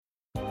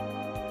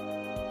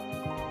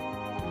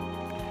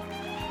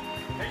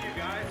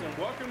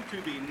welcome to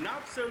the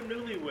Not So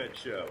Newlywed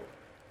Show.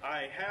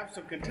 I have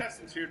some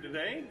contestants here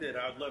today that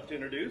I'd love to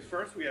introduce.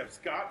 First, we have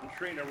Scott and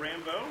Trina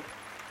Rambo.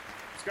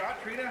 Scott,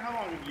 Trina, how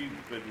long have you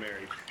been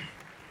married?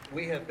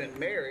 We have been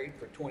married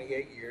for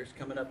 28 years,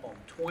 coming up on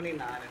 29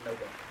 in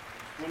November.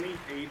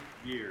 28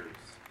 years.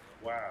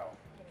 Wow.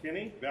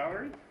 Kenny,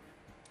 Valerie?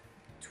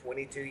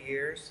 22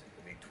 years.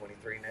 It'll be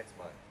 23 next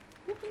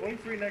month.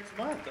 23 next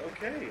month.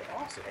 Okay,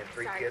 awesome. And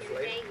three kids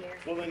later.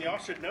 Well, then y'all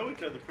should know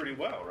each other pretty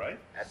well, right?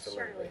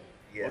 Absolutely. Surely.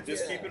 Yes. Well,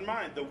 just keep in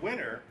mind, the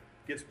winner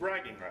gets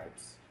bragging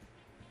rights.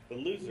 The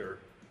loser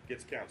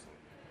gets counseling.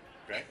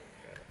 Okay?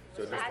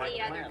 So just like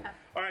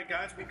all right,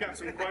 guys, we've got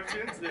some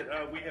questions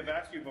that we have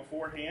asked you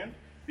beforehand.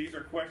 These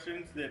are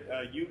questions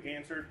that you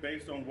answered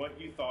based on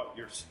what you thought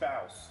your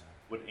spouse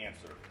would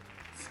answer.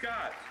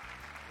 Scott,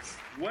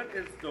 what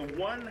is the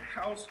one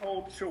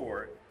household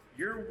chore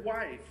your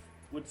wife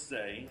would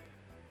say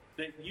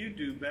that you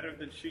do better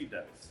than she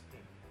does?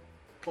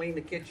 Clean the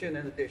kitchen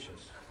and the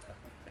dishes.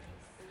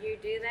 You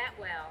do that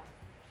well.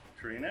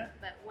 Trina?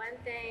 But one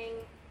thing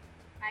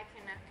I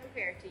cannot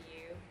compare to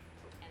you,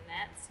 and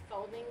that's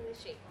folding the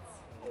sheets.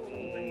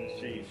 Folding the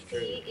sheets.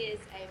 He is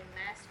a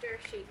master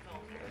sheet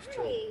folder. That's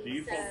true. Do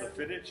you fold the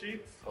fitted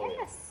sheets? Oh,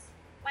 Yes.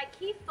 Like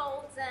he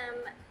folds them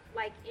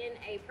like in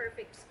a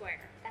perfect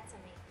square. That's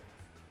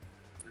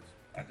amazing.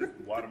 I just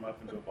wad them up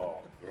into a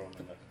ball, throw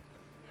them in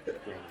the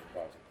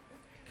closet.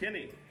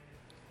 Kenny?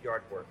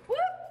 Yard work. Whoop!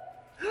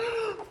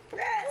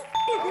 Yes!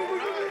 All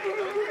right,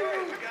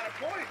 okay, we got a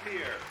point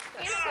here.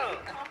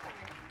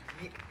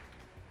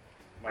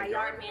 My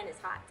yard man is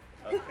hot.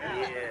 Okay.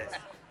 Yes.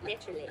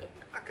 Literally.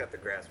 I cut the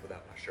grass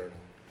without my shirt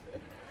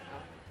on.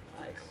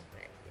 Nice.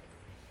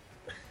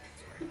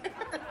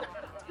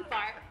 Too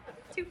far.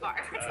 Too far.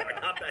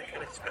 Not that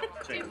kind of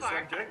stuff. Change Too the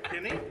far. subject.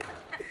 Kenny?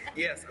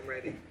 Yes, I'm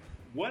ready.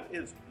 What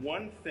is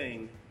one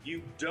thing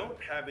you don't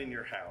have in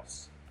your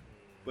house,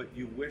 but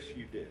you wish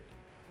you did?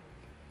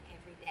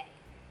 Every day.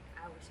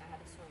 I wish I had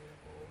a swimming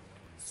pool.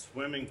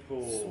 Swimming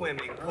pool.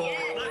 Swimming pool.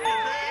 Yes. Look at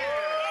there!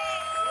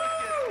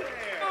 Look at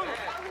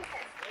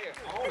there!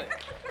 Own it.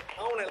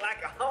 Own it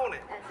like I own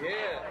it.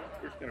 Yeah.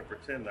 We're just going to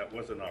pretend that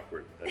wasn't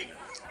awkward. I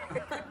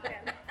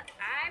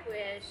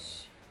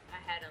wish I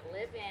had a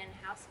live-in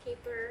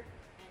housekeeper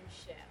and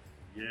chef.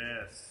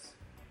 Yes.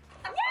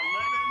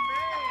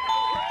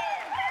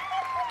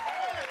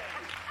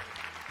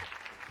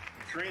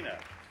 Trina,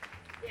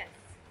 Yes.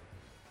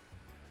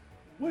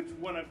 which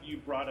one of you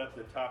brought up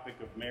the topic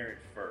of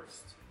marriage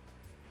first?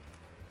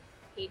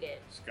 He did.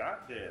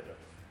 Scott did.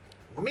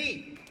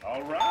 Me.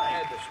 All I right.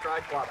 had to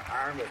strike while the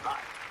iron was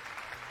hot.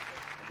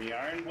 The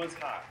iron was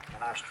hot.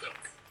 And I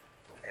struck.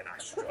 And I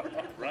struck.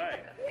 All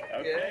right.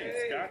 Okay,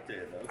 Yay. Scott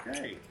did.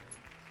 Okay.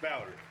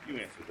 Valerie, you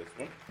answer this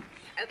one.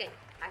 Okay.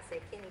 I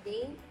said Kenny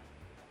Dean,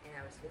 and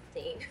I was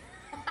 15.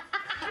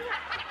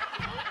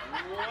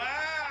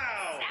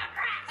 Wow!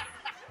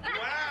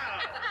 Wow!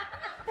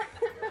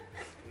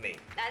 Me.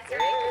 That's right.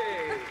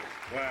 Hey.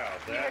 Wow,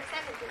 You were that.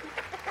 17.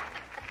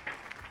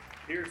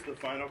 Here's the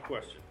final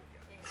question.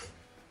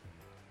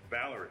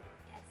 Valerie,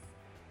 Yes.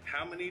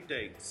 how many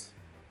dates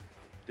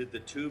did the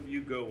two of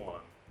you go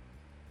on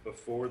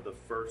before the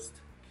first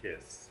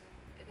kiss?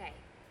 Okay.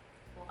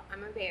 Well,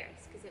 I'm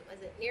embarrassed because it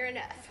wasn't near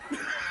enough.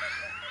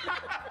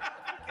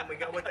 Can we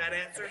go with that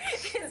answer?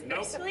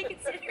 Especially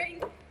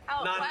considering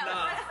how Not well,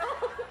 enough.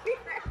 we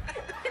were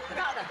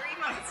about 3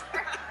 months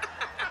worth.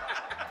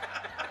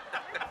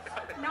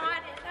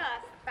 Not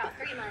enough. About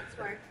 3 months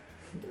worth.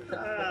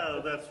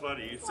 Oh, that's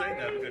funny. You say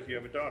that because you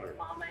have a daughter.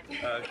 Mama.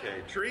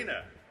 Okay,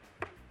 Trina.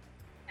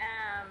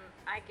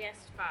 I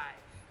guessed 5.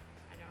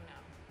 I don't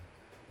know.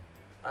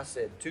 I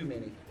said too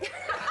many.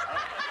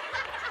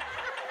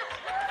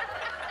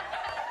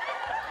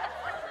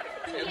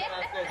 And I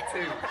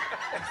said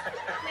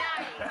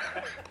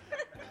Nice.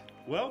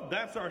 Well,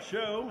 that's our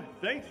show.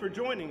 Thanks for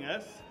joining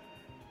us.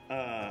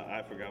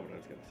 I forgot what I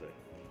was going to say.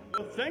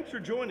 Well, thanks for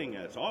joining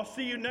us. I'll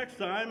see you next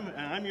time.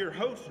 I'm your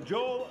host,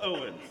 Joel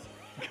Owens.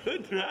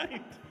 Good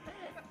night.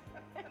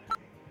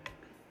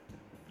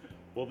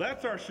 Well,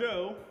 that's our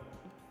show.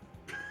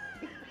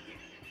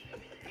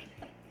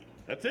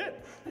 That's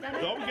it.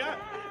 That's all we got.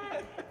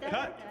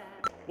 Cut.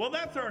 Well,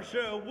 that's our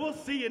show. We'll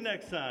see you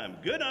next time.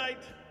 Good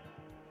night.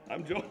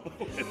 I'm Joel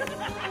Owens.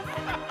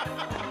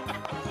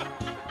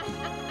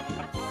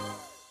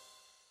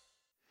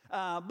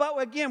 But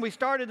again, we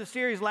started the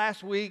series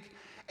last week,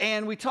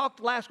 and we talked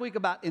last week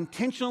about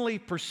intentionally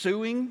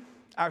pursuing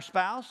our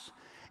spouse.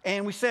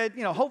 And we said,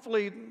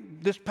 hopefully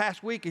this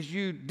past week as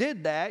you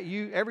did that,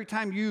 every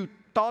time you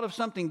thought of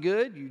something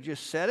good, you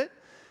just said it.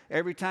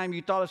 Every time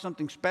you thought of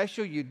something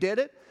special, you did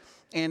it.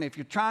 And if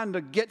you're trying to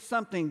get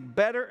something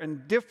better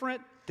and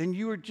different, then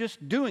you were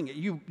just doing it.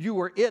 You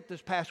were it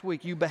this past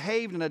week. You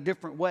behaved in a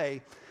different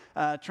way,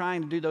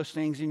 trying to do those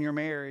things in your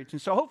marriage.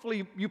 And so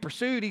hopefully you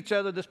pursued each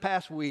other this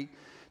past week.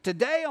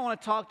 Today I want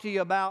to talk to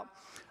you about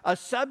a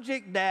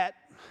subject that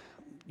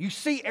you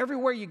see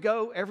everywhere you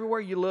go, everywhere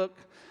you look.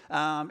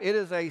 It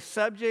is a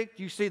subject,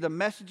 you see the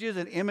messages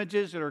and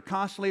images that are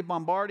constantly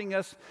bombarding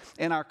us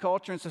in our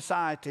culture and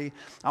society.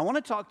 I want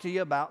to talk to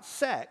you about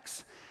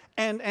sex.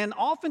 And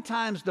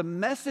oftentimes the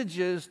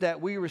messages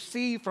that we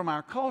receive from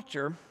our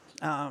culture,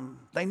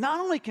 they not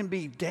only can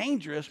be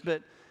dangerous,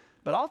 but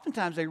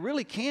oftentimes they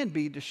really can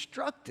be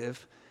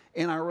destructive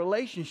in our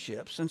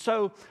relationships. And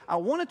so I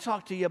want to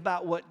talk to you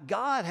about what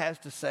God has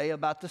to say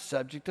about the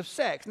subject of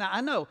sex. Now, I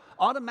know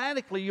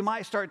automatically you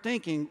might start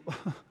thinking,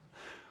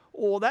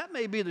 well, that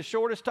may be the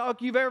shortest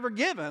talk you've ever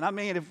given. I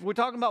mean, if we're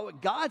talking about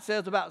what God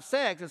says about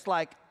sex, it's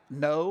like,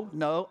 nope,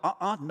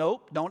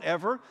 don't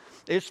ever.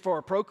 It's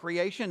for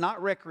procreation,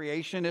 not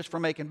recreation. It's for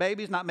making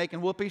babies, not making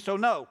whoopee. So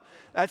no,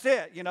 that's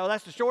it.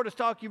 That's the shortest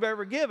talk you've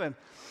ever given.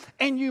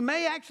 And you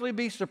may actually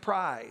be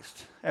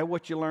surprised at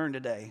what you learn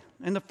today.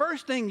 And the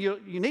first thing you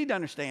need to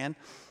understand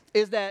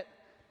is that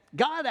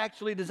God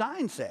actually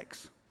designed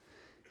sex.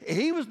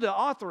 He was the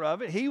author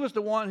of it. He was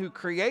the one who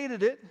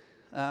created it.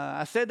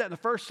 I said that in the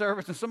first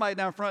service, and somebody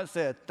down front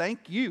said,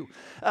 thank you.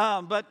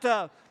 But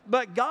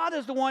God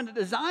is the one that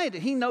designed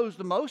it. He knows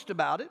the most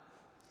about it.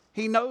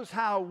 He knows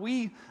how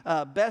we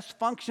best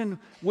function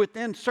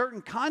within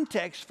certain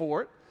contexts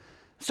for it.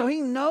 So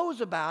he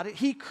knows about it.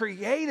 He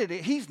created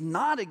it. He's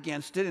not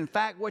against it. In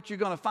fact, what you're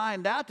going to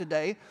find out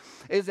today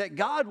is that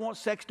God wants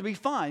sex to be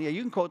fun. Yeah,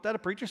 you can quote that. A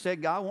preacher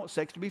said God wants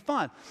sex to be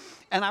fun.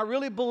 And I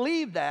really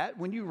believe that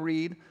when you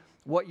read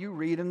what you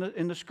read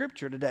in the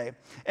scripture today.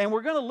 And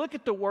we're going to look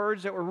at the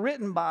words that were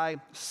written by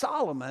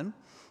Solomon.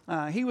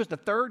 He was the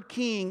third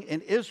king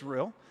in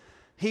Israel.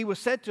 He was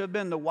said to have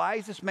been the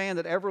wisest man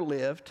that ever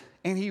lived.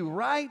 And he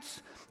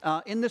writes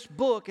in this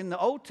book in the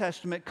Old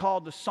Testament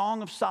called the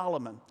Song of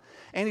Solomon.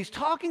 And he's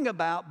talking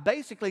about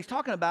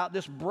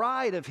this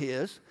bride of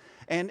his.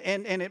 And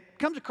it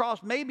comes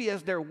across maybe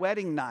as their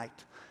wedding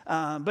night.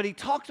 But he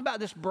talks about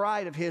this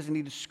bride of his, and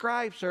he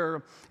describes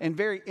her in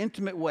very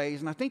intimate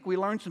ways. And I think we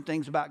learn some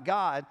things about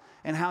God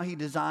and how he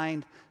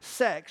designed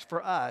sex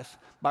for us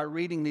by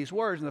reading these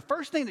words. And the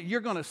first thing that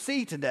you're going to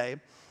see today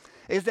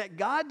is that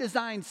God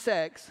designed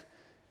sex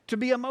to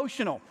be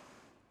emotional.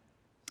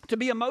 To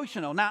be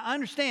emotional. Now,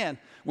 understand,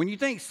 when you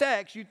think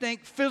sex, you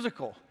think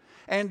physical.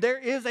 And there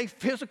is a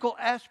physical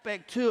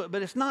aspect to it,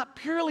 but it's not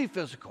purely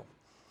physical.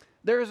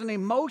 There is an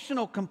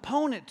emotional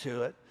component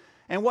to it.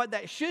 And what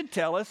that should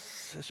tell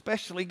us,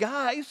 especially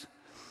guys,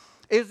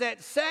 is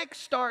that sex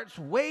starts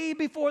way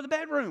before the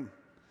bedroom.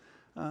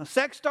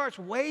 Sex starts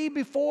way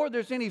before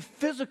there's any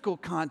physical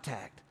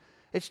contact.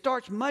 It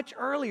starts much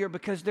earlier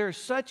because there's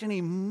such an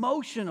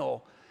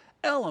emotional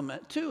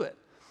element to it.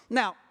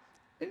 Now,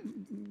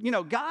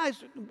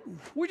 guys,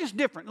 we're just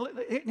different.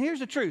 Here's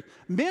the truth.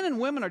 Men and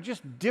women are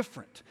just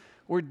different.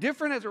 We're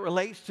different as it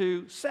relates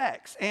to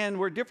sex, and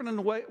we're different in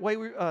the way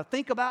we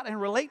think about and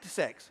relate to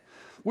sex.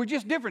 We're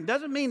just different.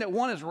 Doesn't mean that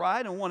one is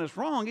right and one is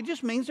wrong. It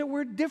just means that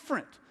we're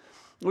different.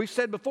 We've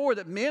said before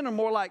that men are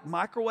more like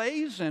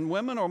microwaves and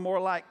women are more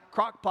like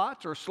crock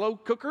pots or slow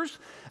cookers.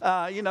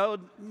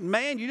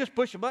 Man, you just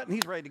push a button,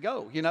 he's ready to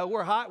go.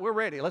 We're hot, we're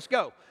ready, let's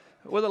go.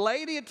 With a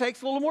lady, it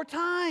takes a little more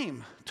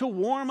time to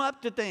warm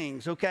up to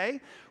things,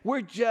 okay? We're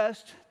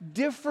just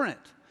different.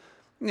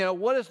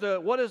 What is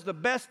the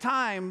best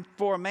time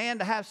for a man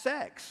to have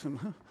sex?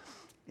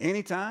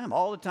 Anytime,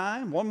 all the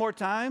time, one more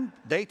time,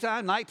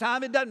 daytime,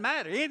 nighttime, it doesn't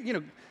matter.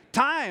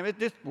 Time,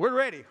 we're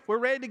ready. We're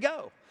ready to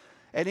go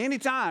at any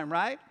time,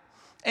 right?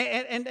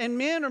 And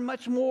men are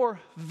much more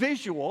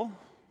visual,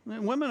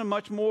 and women are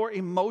much more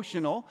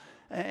emotional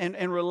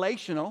and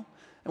relational.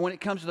 And when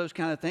it comes to those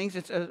kind of things,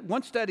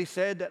 one study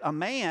said that a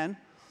man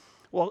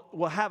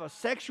will have a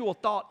sexual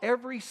thought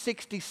every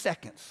 60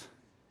 seconds.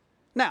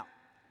 Now,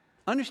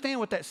 understand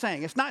what that's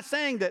saying. It's not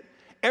saying that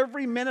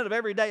every minute of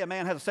every day a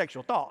man has a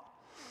sexual thought.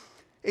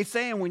 It's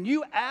saying when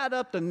you add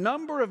up the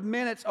number of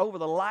minutes over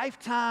the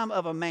lifetime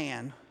of a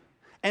man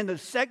and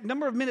the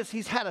number of minutes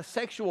he's had a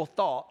sexual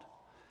thought,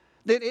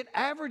 that it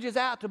averages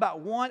out to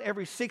about one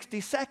every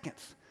 60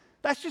 seconds.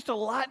 That's just a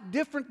lot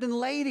different than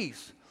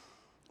ladies.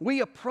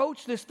 We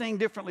approach this thing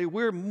differently.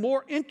 We're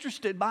more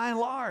interested by and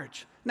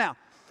large. Now,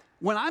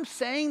 when I'm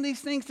saying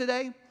these things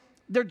today,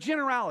 they're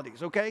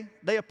generalities, okay?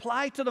 They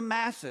apply to the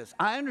masses.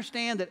 I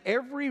understand that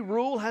every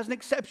rule has an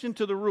exception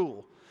to the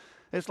rule.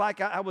 It's like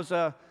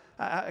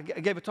I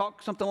gave a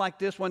talk, something like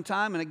this one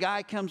time, and a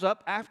guy comes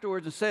up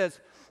afterwards and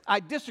says, I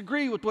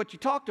disagree with what you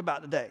talked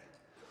about today.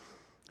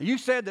 You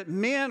said that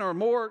men are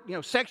more,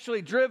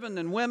 sexually driven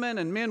than women,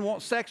 and men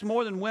want sex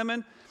more than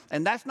women,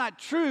 and that's not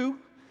true.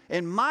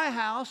 In my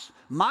house,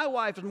 my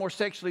wife is more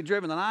sexually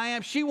driven than I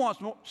am. She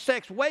wants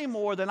sex way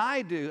more than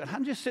I do. And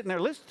I'm just sitting there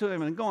listening to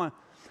him and going,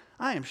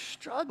 I am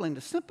struggling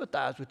to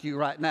sympathize with you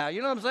right now.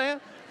 You know what I'm saying?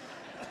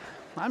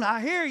 I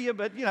hear you,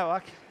 but,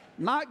 I'm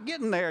not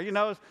getting there,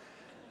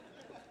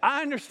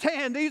 I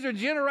understand these are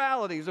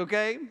generalities,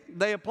 okay?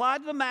 They apply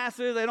to the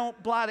masses. They don't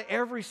apply to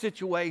every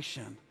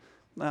situation.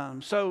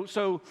 But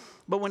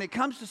when it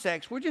comes to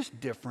sex, we're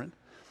just different.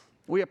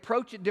 We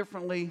approach it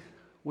differently.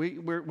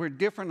 We're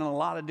different in a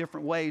lot of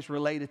different ways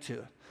related to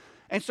it.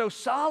 And so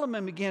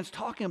Solomon begins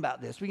talking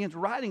about this, begins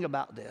writing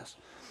about this.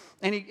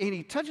 And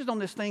he touches on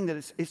this thing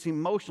that it's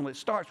emotional. It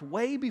starts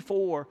way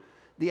before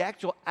the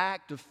actual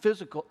act of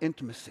physical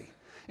intimacy.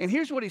 And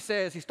here's what he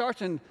says. He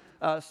starts in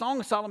Song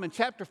of Solomon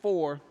chapter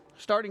 4,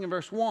 starting in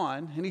verse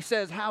 1. And he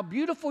says, how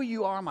beautiful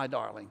you are, my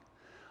darling.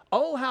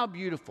 Oh, how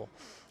beautiful.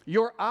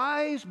 Your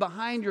eyes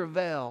behind your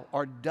veil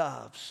are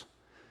doves.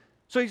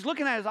 So he's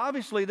looking at it as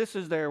obviously this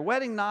is their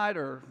wedding night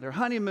or their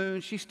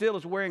honeymoon. She still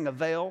is wearing a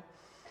veil.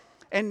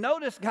 And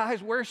notice,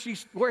 guys, where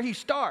he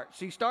starts.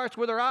 He starts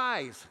with her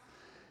eyes.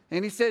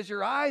 And he says,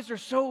 your eyes are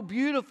so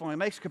beautiful. He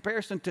makes a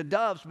comparison to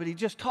doves, but he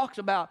just talks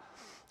about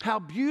how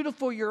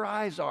beautiful your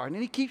eyes are. And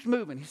then he keeps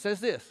moving. He says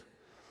this,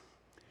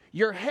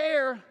 your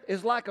hair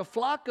is like a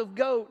flock of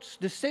goats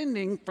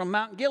descending from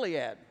Mount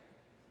Gilead.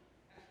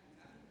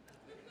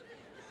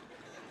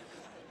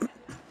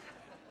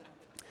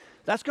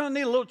 That's going to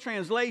need a little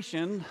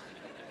translation,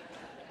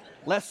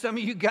 lest some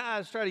of you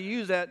guys try to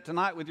use that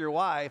tonight with your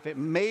wife. It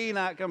may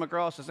not come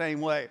across the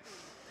same way.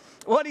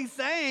 What he's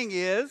saying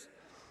is,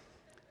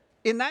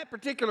 in that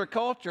particular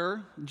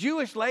culture,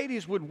 Jewish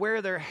ladies would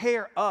wear their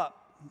hair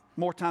up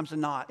more times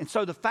than not. And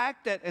so the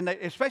fact that,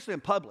 especially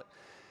in public,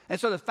 and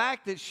so the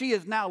fact that she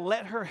has now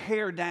let her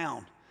hair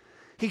down,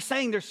 he's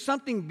saying there's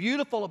something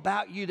beautiful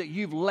about you that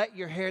you've let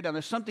your hair down.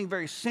 There's something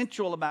very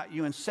sensual about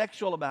you and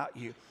sexual about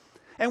you.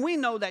 And we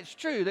know that's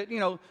true, that,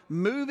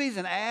 movies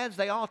and ads,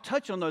 they all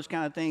touch on those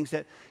kind of things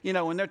that,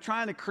 when they're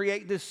trying to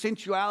create this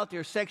sensuality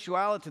or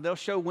sexuality, they'll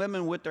show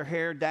women with their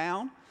hair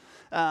down.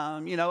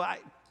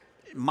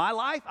 My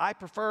life, I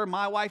prefer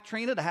my wife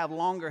Trina to have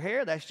longer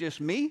hair. That's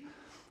just me.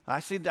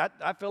 I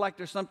feel like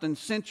there's something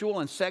sensual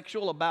and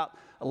sexual about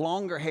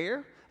longer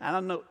hair. And I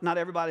know not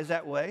everybody's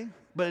that way,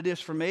 but it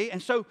is for me.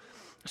 And so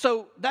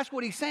that's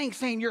what he's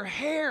saying your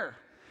hair,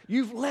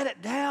 you've let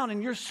it down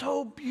and you're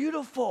so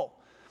beautiful.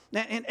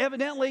 And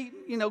evidently,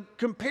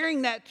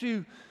 comparing that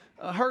to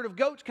a herd of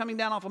goats coming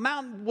down off a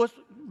mountain was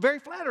very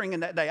flattering in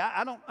that day.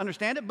 I don't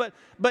understand it, but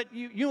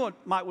you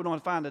might want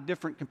to find a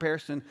different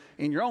comparison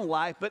in your own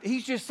life. But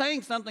he's just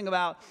saying something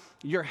about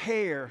your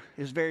hair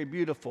is very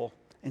beautiful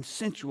and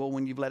sensual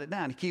when you've let it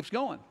down. He keeps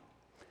going.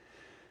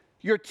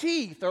 Your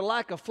teeth are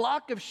like a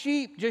flock of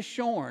sheep just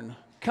shorn,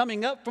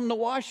 coming up from the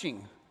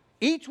washing.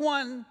 Each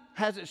one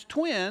has its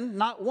twin,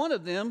 not one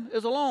of them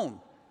is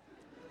alone.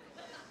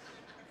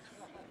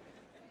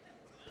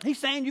 He's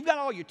saying you've got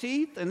all your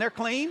teeth and they're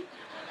clean.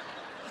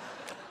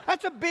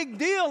 That's a big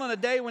deal in a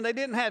day when they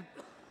didn't have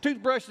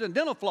toothbrushes and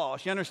dental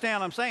floss. You understand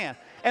what I'm saying?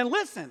 And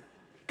listen,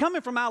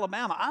 coming from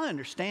Alabama, I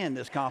understand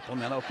this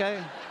compliment,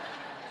 okay?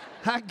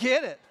 I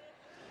get it.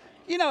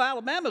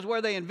 Alabama's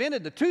where they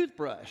invented the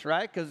toothbrush,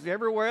 right? Because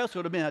everywhere else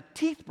would have been a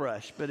teeth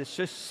brush, but it's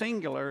just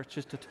singular.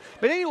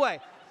 But anyway,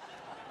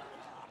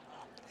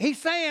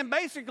 he's saying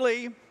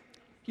basically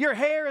your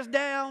hair is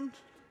down,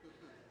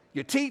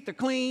 your teeth are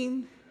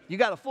clean, you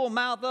got a full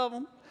mouth of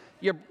them.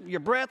 Your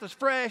breath is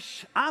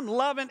fresh. I'm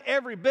loving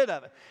every bit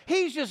of it.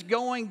 He's just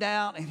going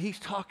down and he's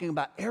talking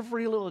about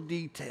every little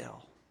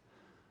detail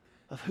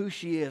of who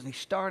she is. And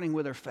he's starting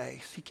with her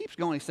face. He keeps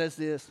going. He says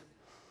this,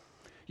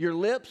 your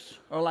lips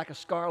are like a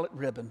scarlet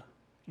ribbon.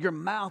 Your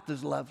mouth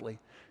is lovely.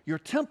 Your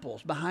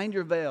temples behind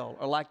your veil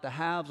are like the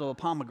halves of a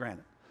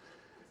pomegranate.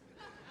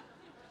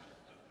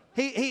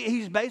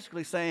 He's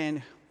basically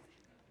saying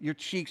your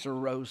cheeks are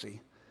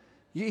rosy.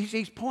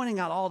 He's pointing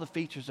out all the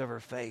features of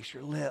her face,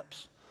 your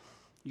lips,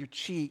 your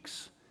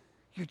cheeks.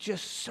 You're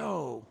just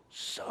so,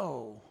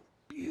 so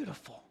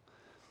beautiful.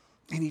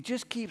 And he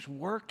just keeps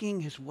working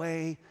his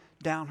way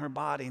down her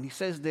body. And he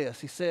says this,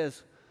 he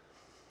says,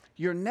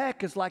 your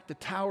neck is like the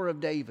Tower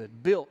of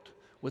David, built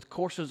with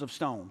courses of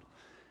stone.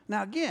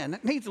 Now again,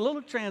 it needs a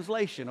little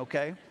translation,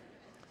 okay?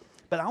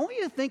 But I want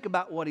you to think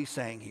about what he's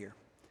saying here.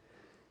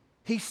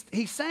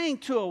 He's saying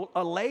to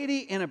a lady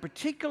in a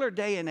particular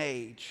day and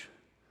age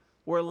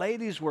where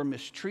ladies were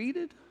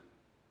mistreated,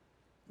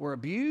 were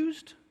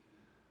abused,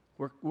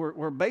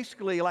 were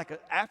basically like an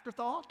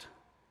afterthought.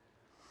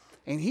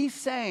 And he's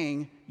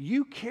saying,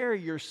 you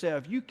carry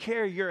yourself, you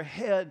carry your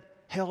head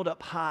held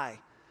up high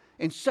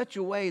in such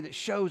a way that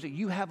shows that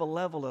you have a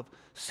level of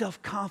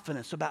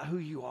self-confidence about who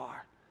you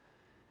are.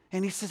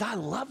 And he says, I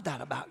love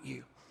that about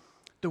you.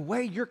 The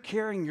way you're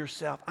carrying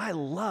yourself, I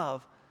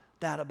love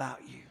that about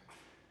you.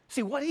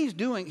 See, what he's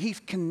doing, he's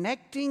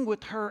connecting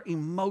with her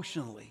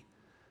emotionally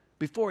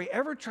before he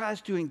ever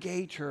tries to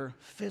engage her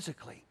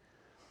physically.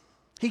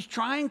 He's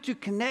trying to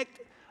connect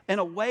in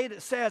a way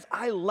that says,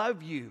 I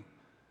love you.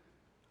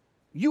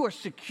 You are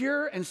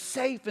secure and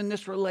safe in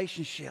this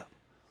relationship.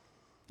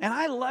 And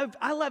I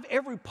love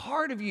every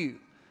part of you.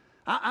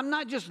 I'm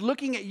not just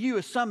looking at you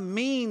as some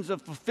means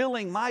of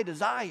fulfilling my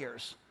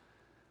desires.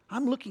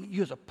 I'm looking at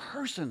you as a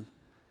person,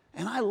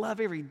 and I love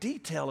every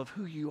detail of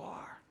who you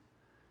are.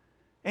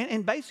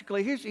 And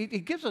basically,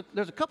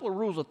 there's a couple of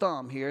rules of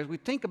thumb here as we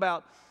think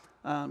about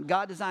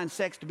God designed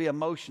sex to be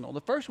emotional.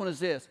 The first one is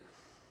this.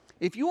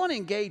 If you want to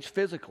engage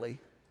physically,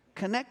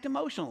 connect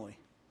emotionally.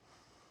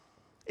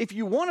 If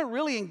you want to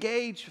really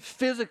engage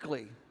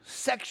physically,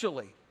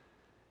 sexually,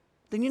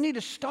 then you need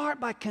to start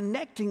by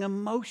connecting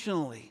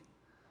emotionally.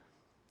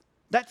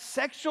 That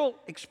sexual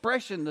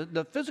expression,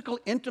 the physical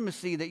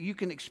intimacy that you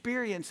can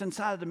experience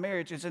inside of the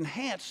marriage is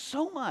enhanced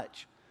so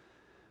much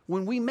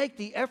when we make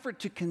the effort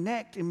to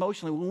connect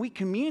emotionally, when we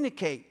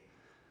communicate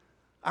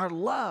our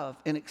love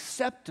and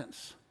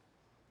acceptance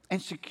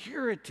and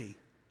security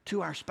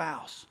to our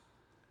spouse.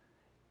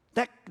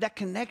 That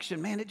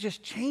connection, man, it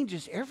just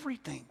changes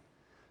everything.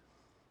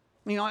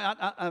 You know,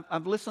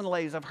 I've listened to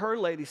ladies, I've heard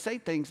ladies say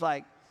things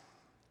like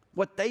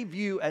what they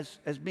view as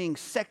being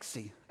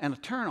sexy and a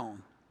turn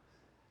on.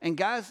 And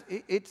guys,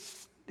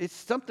 it's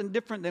something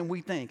different than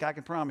we think, I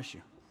can promise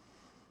you.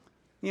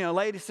 You know, a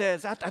lady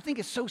says, I think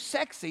it's so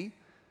sexy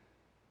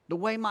the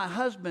way my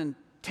husband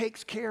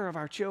takes care of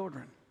our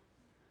children.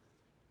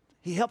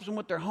 He helps them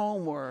with their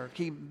homework.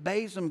 He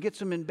bathes them, gets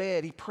them in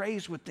bed. He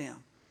prays with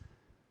them.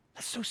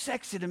 That's so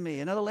sexy to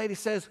me. Another lady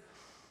says,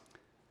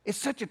 it's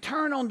such a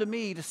turn on to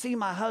me to see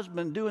my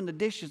husband doing the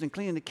dishes and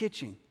cleaning the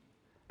kitchen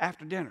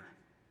after dinner.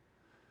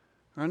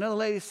 Or another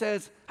lady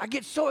says, I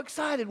get so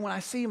excited when I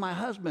see my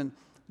husband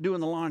doing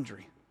the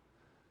laundry.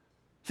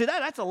 See,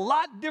 that's a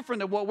lot different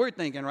than what we're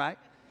thinking, right?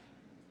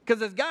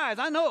 Because as guys,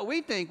 I know what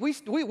we think. We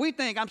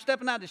think I'm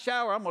stepping out of the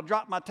shower, I'm going to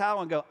drop my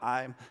towel and go,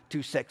 I'm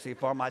too sexy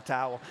for my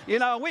towel. You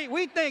know,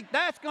 we think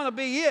that's going to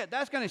be it.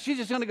 She's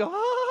just going to go,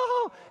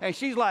 oh, and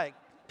she's like,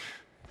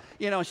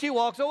 you know, she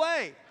walks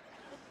away.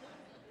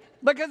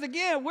 Because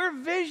again, we're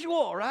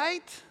visual,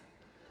 right?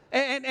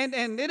 And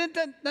it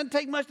doesn't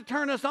take much to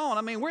turn us on.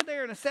 I mean, we're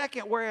there in a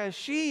second, whereas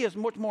she is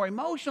much more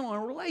emotional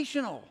and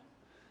relational.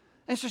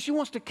 And so she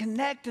wants to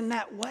connect in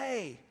that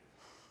way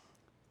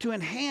to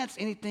enhance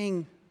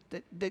anything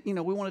that you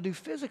know, we want to do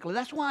physically.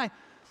 That's why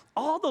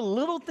all the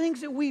little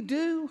things that we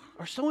do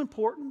are so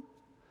important.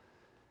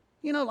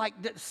 You know, like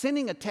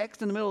sending a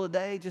text in the middle of the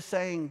day just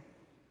saying,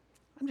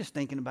 I'm just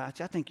thinking about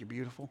you. I think you're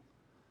beautiful.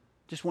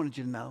 Just wanted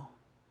you to know.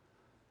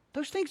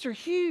 Those things are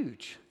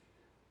huge.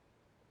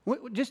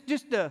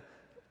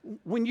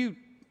 When you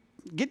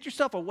get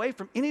yourself away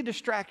from any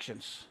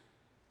distractions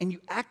and you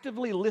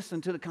actively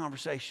listen to the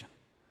conversation.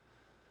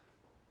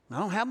 I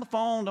don't have my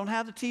phone, don't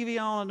have the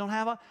TV on,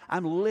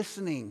 I'm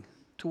listening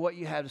to what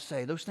you have to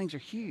say. Those things are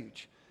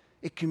huge.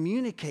 It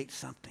communicates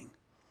something.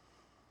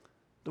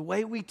 The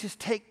way we just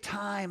take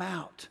time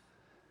out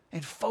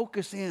and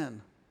focus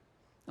in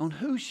on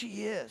who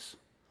she is.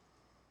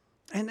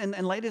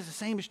 And ladies, the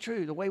same is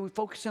true. The way we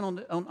focus in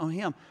on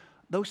him.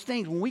 Those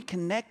things, when we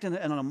connect in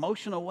an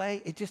emotional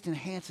way, it just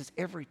enhances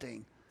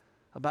everything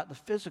about the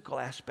physical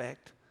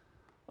aspect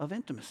of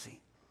intimacy.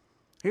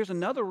 Here's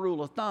another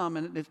rule of thumb,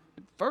 and at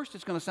first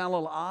it's going to sound a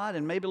little odd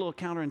and maybe a little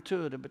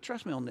counterintuitive, but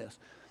trust me on this.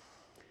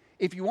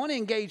 If you want to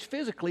engage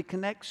physically,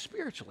 connect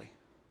spiritually.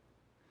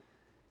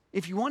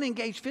 If you want to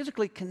engage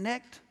physically,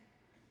 connect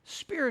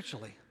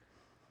spiritually.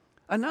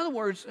 In other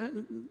words,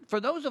 for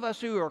those of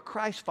us who are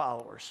Christ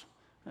followers,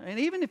 and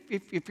even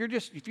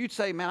if you'd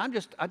say, man,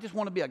 I just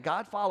want to be a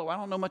God follower. I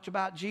don't know much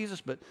about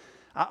Jesus, but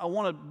I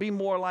want to be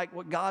more like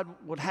what God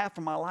would have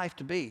for my life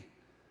to be.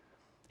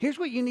 Here's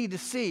what you need to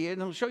see,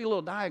 and I'll show you a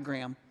little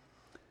diagram.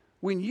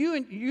 When you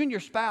and your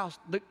spouse,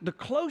 the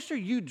closer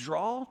you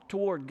draw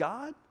toward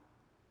God,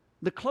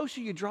 the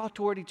closer you draw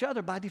toward each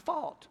other by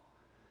default.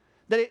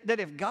 That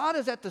if God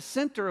is at the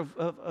center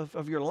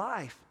of your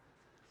life,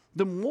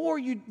 the more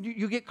you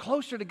get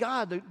closer to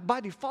God, by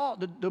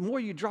default, the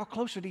more you draw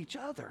closer to each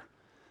other.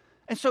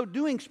 And so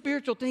doing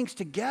spiritual things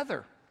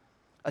together,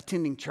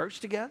 attending church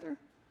together,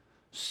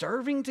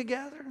 serving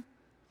together,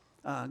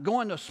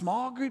 going to a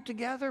small group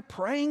together,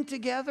 praying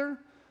together,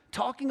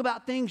 talking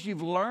about things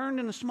you've learned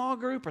in a small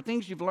group or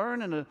things you've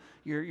learned in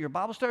your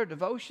Bible study or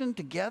devotion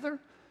together,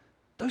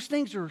 those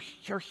things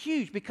are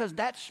huge because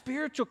that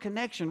spiritual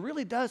connection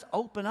really does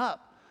open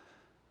up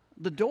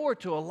the door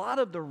to a lot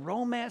of the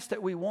romance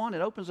that we want.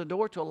 It opens the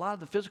door to a lot of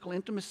the physical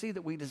intimacy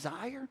that we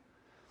desire.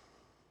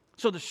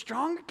 So the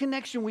stronger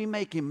connection we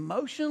make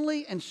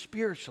emotionally and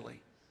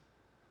spiritually,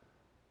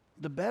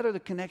 the better the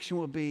connection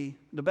will be,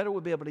 the better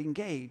we'll be able to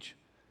engage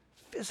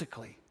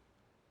physically.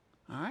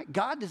 All right?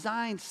 God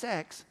designed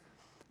sex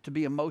to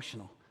be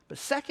emotional. But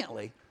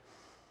secondly,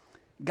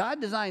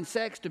 God designed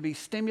sex to be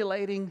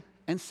stimulating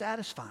and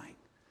satisfying.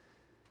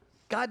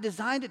 God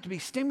designed it to be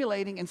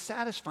stimulating and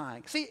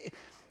satisfying. See,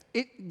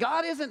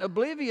 God isn't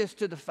oblivious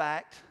to the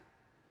fact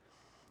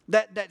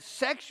that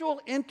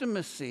sexual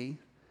intimacy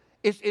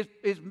is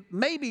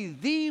maybe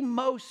the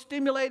most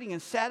stimulating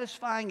and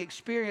satisfying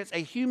experience a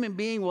human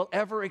being will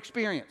ever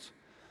experience.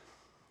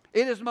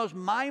 It is the most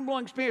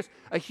mind-blowing experience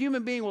a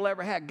human being will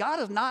ever have. God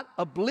is not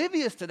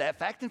oblivious to that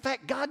fact. In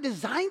fact, God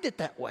designed it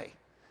that way.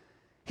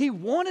 He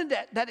wanted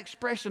that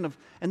expression of,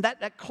 and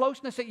that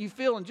closeness that you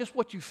feel and just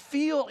what you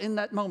feel in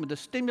that moment, the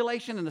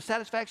stimulation and the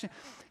satisfaction.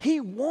 He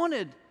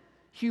wanted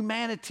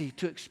humanity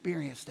to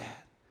experience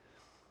that.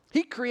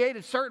 He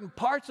created certain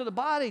parts of the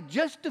body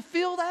just to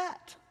feel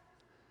that.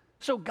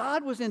 So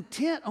God was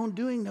intent on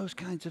doing those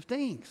kinds of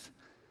things.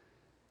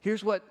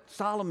 Here's what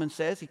Solomon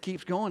says. He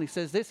keeps going. He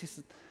says this. He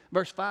says,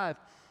 verse 5,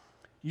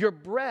 your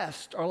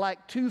breasts are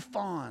like two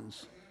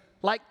fawns,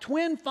 like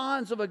twin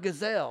fawns of a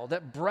gazelle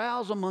that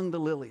browse among the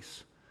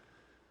lilies.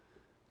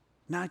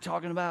 Now he's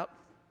talking about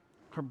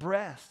her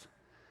breast.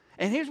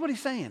 And here's what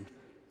he's saying.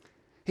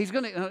 I'm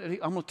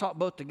going to talk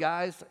both to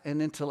guys and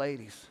then to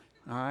ladies,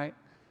 all right?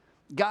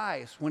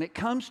 Guys, when it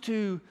comes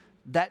to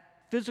that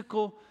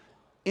physical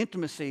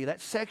intimacy,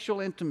 that sexual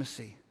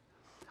intimacy,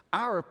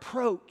 our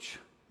approach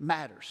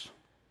matters,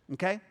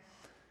 okay?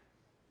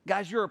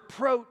 Guys, your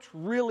approach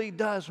really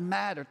does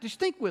matter. Just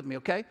think with me,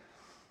 okay?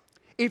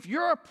 If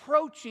you're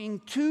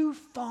approaching two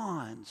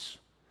fawns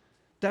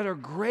that are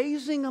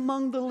grazing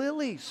among the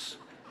lilies,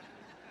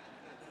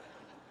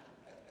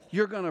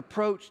 you're going to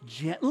approach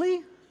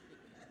gently,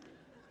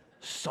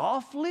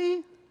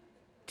 softly,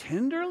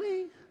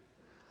 tenderly.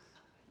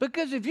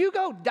 Because if you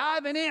go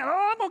diving in,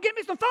 I'm going to get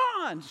me some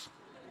fawns.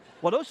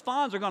 Well, those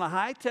fawns are going to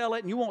hightail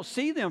it, and you won't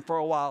see them for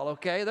a while,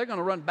 okay? They're going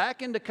to run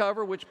back into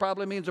cover, which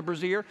probably means a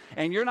brassiere,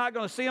 and you're not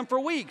going to see them for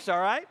weeks,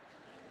 all right?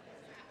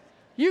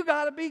 You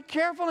got to be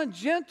careful and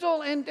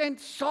gentle and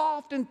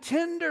soft and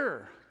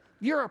tender.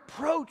 Your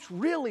approach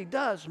really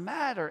does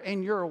matter,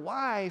 and your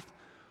wife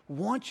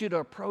wants you to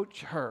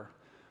approach her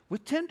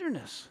with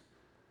tenderness,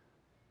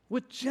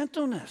 with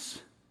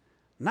gentleness,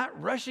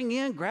 not rushing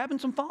in, grabbing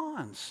some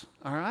fawns,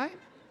 all right?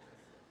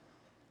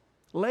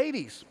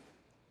 Ladies,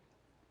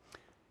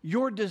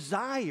 your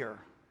desire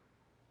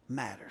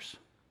matters.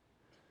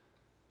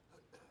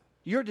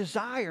 Your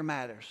desire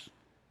matters.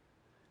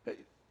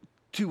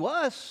 To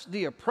us,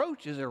 the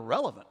approach is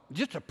irrelevant.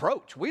 Just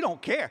approach. We don't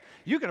care.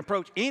 You can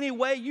approach any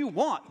way you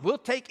want. We'll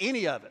take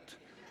any of it.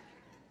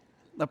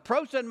 The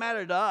approach doesn't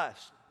matter to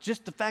us.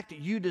 Just the fact that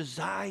you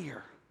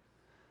desire.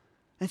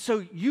 And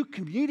so you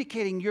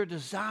communicating your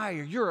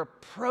desire, your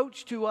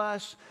approach to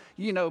us,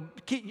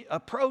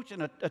 approach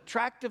and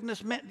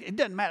attractiveness, it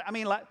doesn't matter. I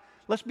mean,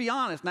 let's be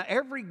honest. Now,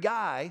 every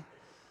guy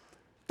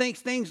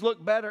thinks things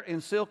look better in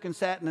silk and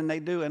satin than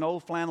they do in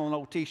old flannel and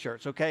old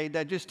T-shirts, okay?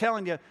 They're just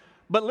telling you.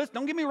 But listen,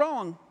 don't get me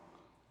wrong.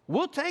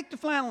 We'll take the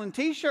flannel and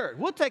T-shirt.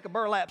 We'll take a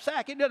burlap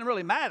sack. It doesn't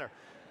really matter.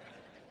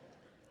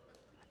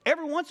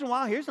 Every once in a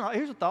while, here's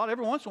a thought.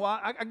 Every once in a while,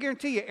 I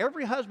guarantee you,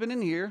 every husband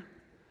in here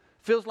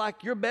feels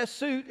like your best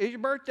suit is your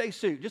birthday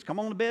suit. Just come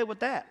on to bed with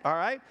that, all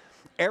right?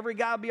 Every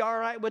guy will be all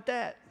right with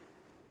that.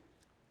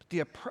 But the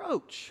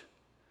approach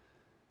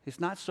is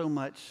not so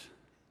much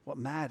what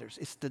matters.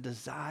 It's the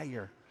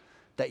desire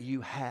that you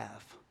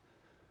have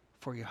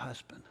for your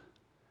husband.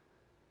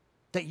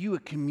 That you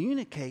would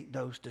communicate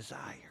those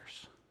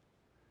desires.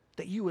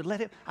 That you would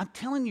let him. I'm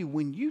telling you,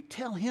 when you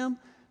tell him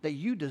that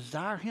you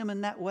desire him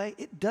in that way,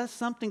 it does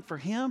something for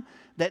him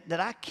that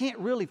I can't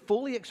really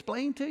fully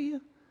explain to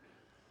you.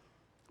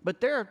 But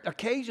there are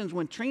occasions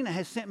when Trina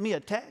has sent me a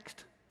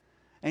text,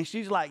 and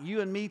she's like,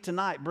 "You and me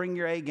tonight, bring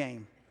your A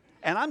game."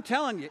 And I'm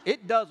telling you,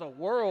 it does a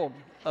world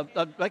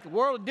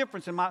of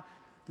difference in my.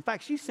 In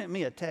fact, she sent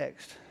me a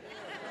text.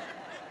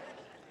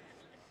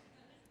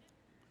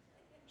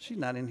 She's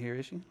not in here,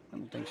 is she? I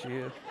don't think she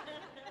is.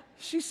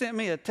 She sent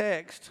me a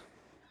text.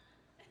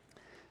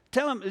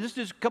 Tell him, this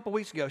is a couple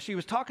weeks ago. She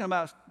was talking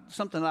about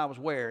something I was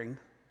wearing,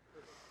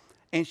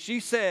 and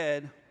she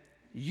said,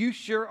 "You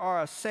sure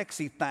are a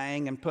sexy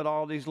thing," and put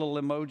all these little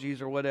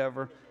emojis or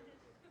whatever.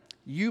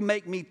 "You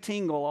make me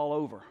tingle all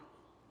over."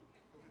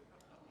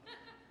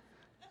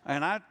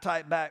 And I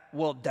typed back,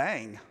 "Well,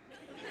 dang.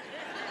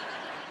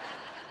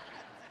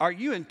 Are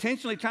you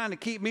intentionally trying to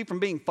keep me from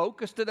being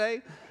focused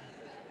today?"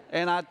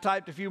 And I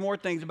typed a few more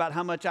things about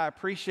how much I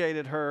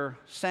appreciated her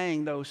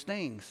saying those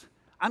things.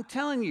 I'm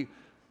telling you,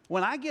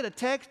 when I get a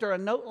text or a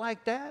note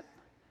like that,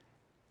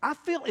 I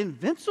feel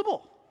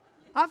invincible.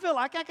 I feel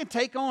like I can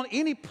take on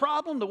any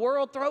problem the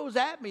world throws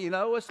at me.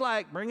 It's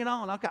like, bring it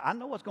on. Okay, I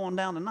know what's going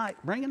down tonight.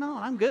 Bring it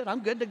on. I'm good. I'm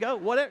good to go.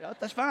 Whatever.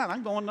 That's fine.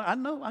 I'm going. I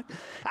know.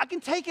 I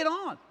can take it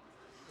on.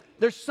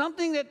 There's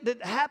something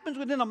that happens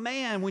within a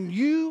man when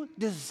you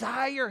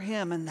desire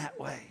him in that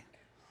way.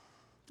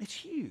 It's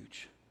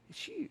huge.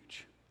 It's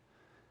huge.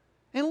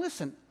 And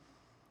listen,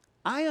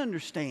 I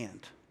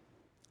understand.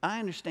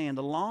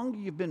 The longer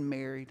you've been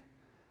married,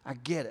 I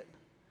get it.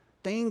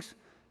 Things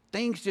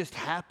just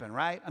happen,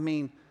 right? I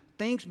mean,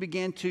 things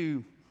begin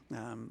to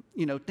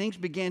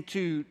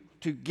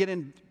get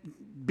in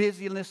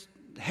busyness,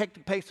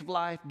 hectic pace of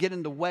life, get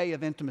in the way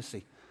of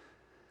intimacy.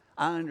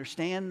 I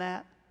understand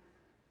that.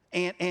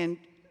 And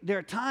there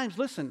are times,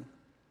 listen,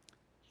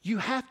 you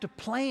have to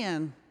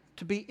plan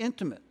to be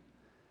intimate.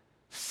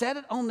 Set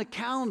it on the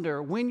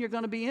calendar when you're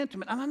going to be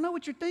intimate. And I know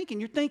what you're thinking.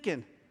 You're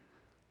thinking,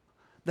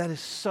 that is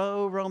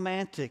so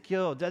romantic.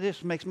 That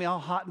just makes me all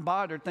hot and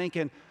bothered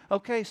thinking,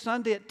 okay,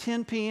 Sunday at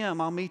 10 p.m.,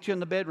 I'll meet you in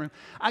the bedroom.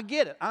 I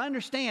get it. I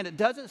understand. It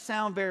doesn't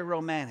sound very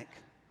romantic.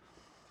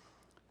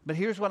 But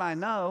here's what I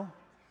know.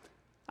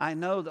 I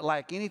know that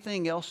like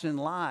anything else in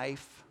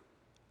life,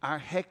 our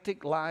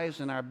hectic lives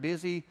and our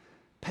busy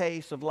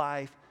pace of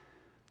life,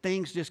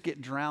 things just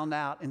get drowned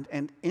out.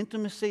 And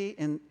intimacy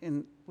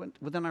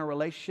within our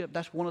relationship,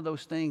 that's one of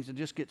those things that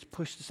just gets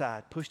pushed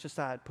aside.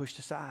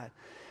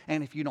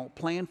 And if you don't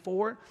plan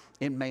for it,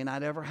 it may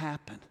not ever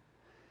happen.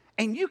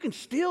 And you can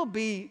still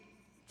be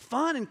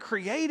fun and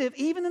creative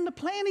even in the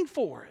planning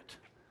for it.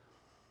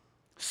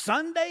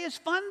 Sunday is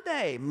fun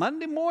day.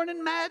 Monday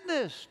morning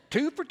madness.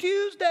 2 for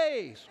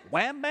Tuesdays.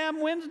 Wham Bam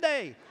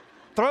Wednesday.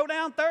 Throw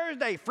down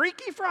Thursday.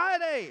 Freaky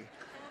Friday.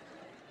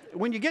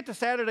 When you get to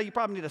Saturday, you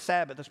probably need a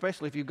Sabbath,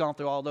 especially if you've gone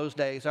through all those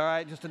days, all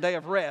right? Just a day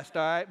of rest,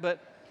 all right?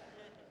 But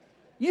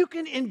you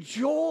can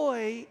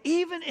enjoy,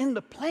 even in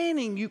the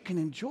planning, you can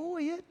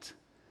enjoy it.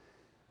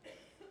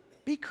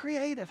 Be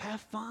creative,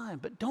 have fun,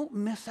 but don't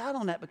miss out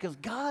on that because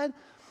God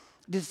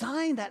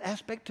designed that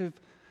aspect of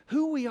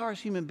who we are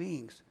as human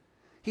beings.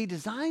 He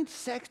designed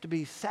sex to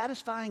be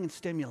satisfying and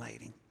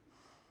stimulating.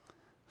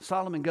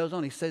 Solomon goes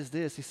on, he says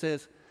this, he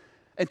says,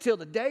 until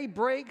the day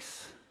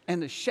breaks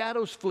and the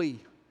shadows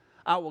flee,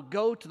 I will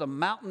go to the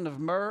mountain of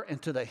myrrh and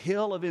to the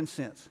hill of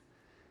incense.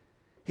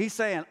 He's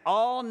saying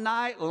all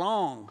night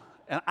long,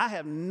 and I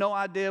have no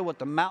idea what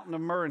the mountain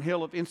of myrrh and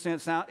hill of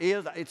incense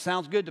is. It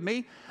sounds good to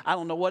me. I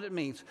don't know what it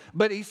means.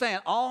 But he's saying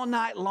all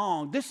night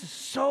long, this is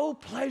so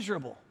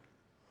pleasurable.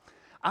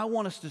 I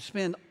want us to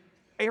spend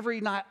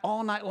every night,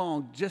 all night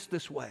long, just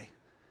this way,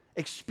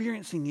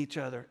 experiencing each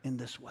other in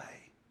this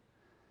way.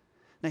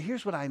 Now,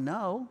 here's what I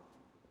know.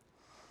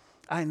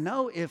 I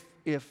know if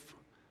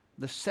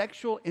the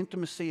sexual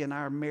intimacy in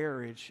our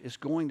marriage is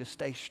going to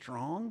stay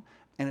strong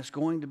and it's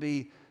going to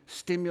be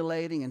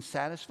stimulating and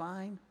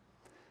satisfying,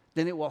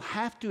 then it will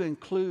have to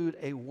include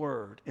a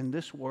word, and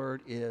this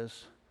word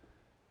is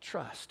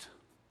trust.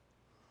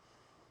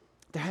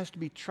 There has to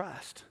be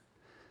trust.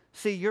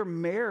 See, your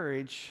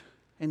marriage,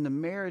 in the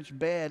marriage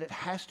bed, it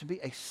has to be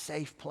a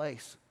safe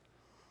place.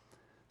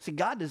 See,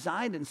 God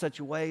designed it in such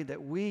a way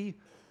that we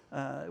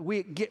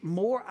get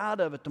more out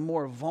of it the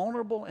more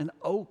vulnerable and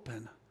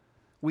open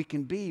we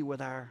can be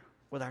with our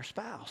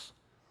spouse.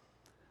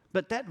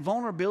 But that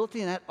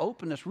vulnerability and that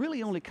openness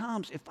really only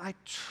comes if I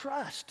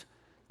trust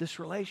this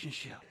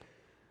relationship.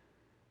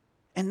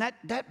 And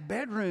that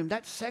bedroom,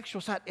 that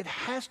sexual side, it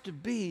has to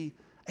be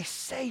a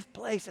safe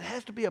place. It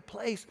has to be a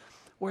place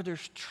where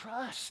there's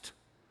trust.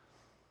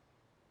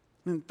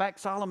 In fact,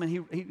 Solomon,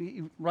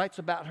 he writes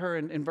about her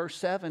in verse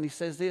 7. He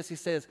says this, he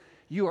says,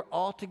 you are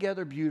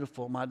altogether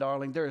beautiful, my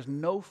darling. There is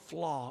no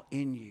flaw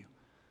in you.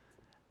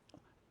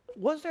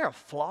 Was there a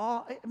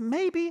flaw?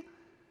 Maybe.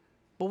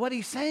 But what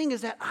he's saying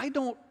is that I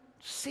don't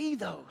see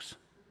those.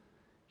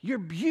 Your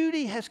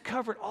beauty has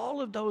covered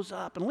all of those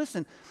up. And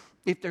listen,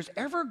 if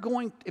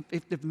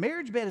the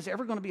marriage bed is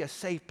ever going to be a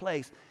safe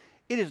place,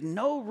 there's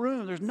no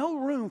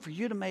room for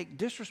you to make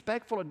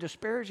disrespectful or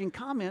disparaging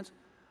comments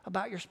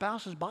about your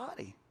spouse's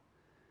body.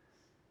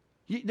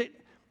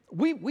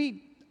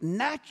 We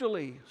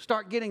naturally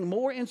start getting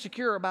more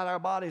insecure about our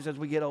bodies as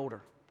we get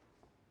older.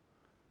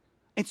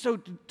 And so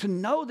to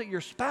know that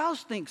your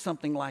spouse thinks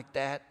something like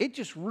that, it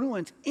just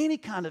ruins any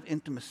kind of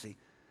intimacy.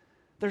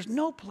 There's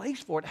no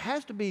place for it. It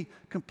has to be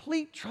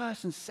complete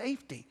trust and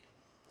safety.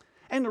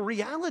 And the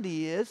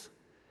reality is,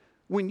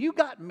 when you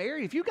got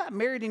married, if you got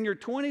married in your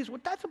 20s, well,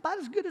 that's about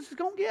as good as it's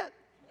going to get.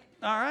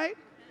 All right?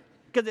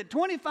 Because at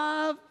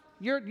 25,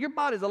 your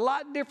body's a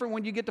lot different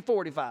when you get to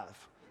 45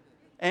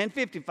 and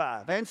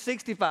 55 and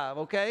 65,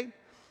 okay?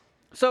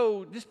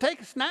 So just take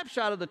a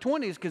snapshot of the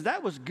 20s because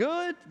that was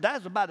good.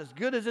 That's about as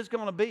good as it's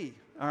going to be,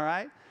 all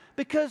right?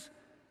 Because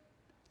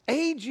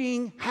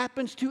aging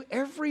happens to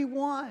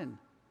everyone.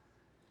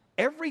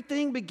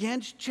 Everything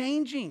begins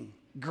changing.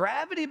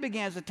 Gravity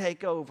begins to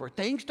take over.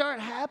 Things start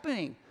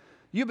happening.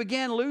 You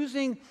began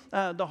losing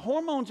the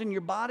hormones in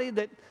your body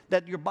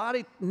that your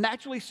body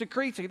naturally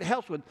secretes. It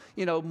helps with,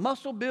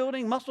 muscle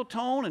building, muscle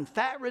tone, and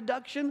fat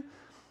reduction.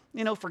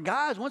 For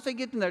guys, once they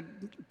get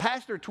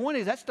past their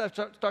 20s, that stuff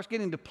starts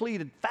getting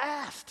depleted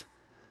fast.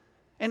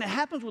 And it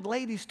happens with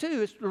ladies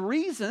too. It's the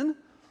reason,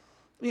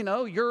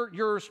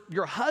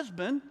 your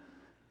husband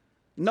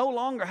no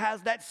longer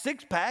has that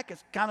six-pack.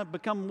 It's kind of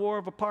become more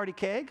of a party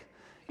keg,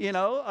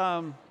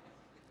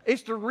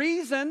 It's the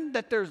reason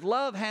that there's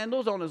love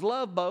handles on his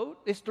love boat.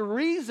 It's the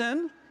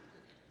reason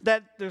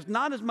that there's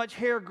not as much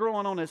hair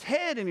growing on his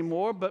head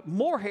anymore, but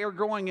more hair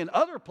growing in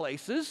other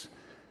places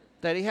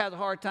that he has a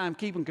hard time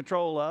keeping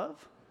control of.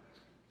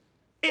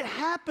 It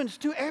happens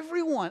to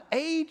everyone.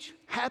 Age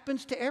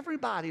happens to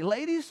everybody.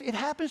 Ladies, it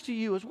happens to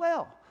you as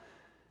well.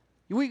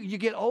 You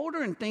get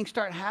older and things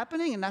start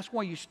happening, and that's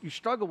why you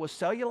struggle with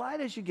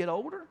cellulite as you get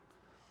older.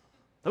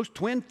 Those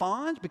twin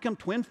fawns become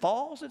twin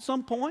falls at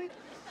some point.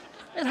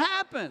 It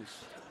happens.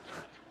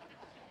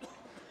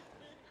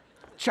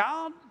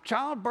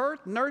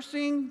 Childbirth,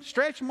 nursing,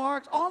 stretch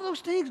marks, all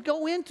those things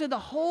go into the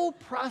whole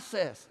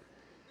process.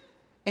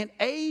 And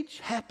age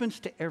happens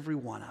to every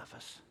one of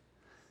us.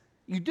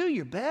 You do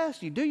your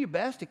best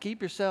to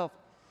keep yourself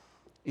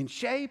in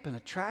shape and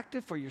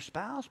attractive for your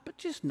spouse, but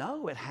just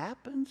know it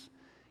happens.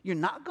 You're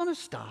not going to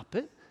stop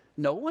it.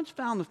 No one's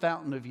found the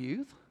fountain of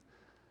youth.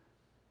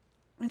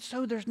 And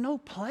so there's no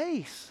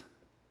place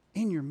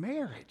in your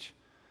marriage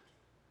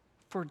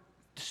for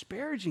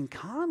disparaging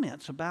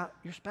comments about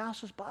your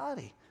spouse's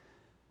body.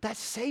 That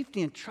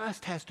safety and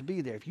trust has to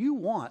be there. If you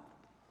want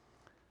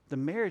the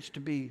marriage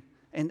to be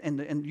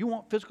and you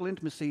want physical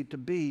intimacy to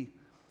be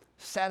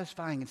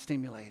satisfying and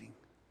stimulating,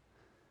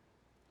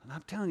 And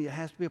I'm telling you, it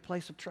has to be a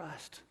place of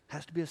trust. It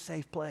has to be a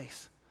safe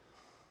place.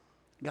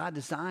 God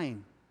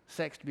designed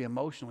sex to be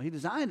emotional. He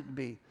designed it to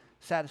be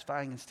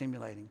satisfying and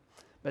stimulating.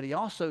 But he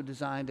also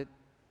designed it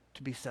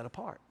to be set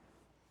apart.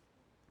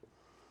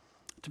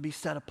 To be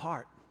set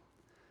apart.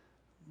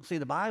 See,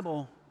 the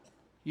Bible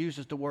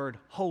uses the word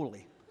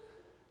holy.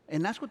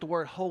 And that's what the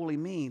word holy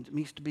means. It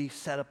means to be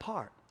set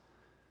apart.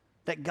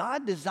 That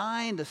God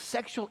designed a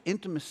sexual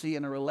intimacy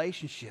in a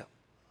relationship.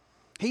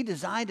 He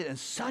designed it in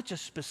such a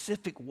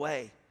specific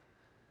way.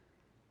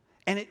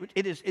 And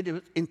it is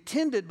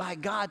intended by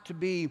God to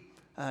be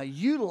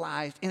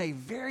utilized in a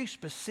very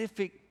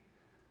specific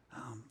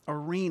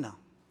arena,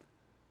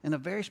 in a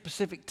very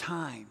specific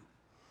time.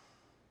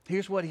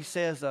 Here's what he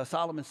says,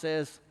 Solomon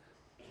says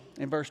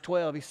in verse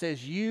 12, he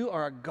says, "You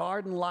are a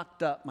garden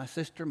locked up, my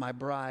sister, my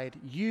bride.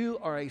 You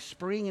are a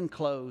spring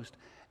enclosed,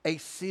 a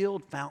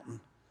sealed fountain."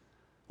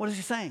 What is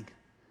he saying?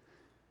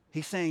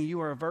 He's saying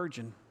you are a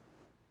virgin,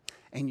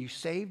 and you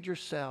saved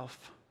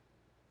yourself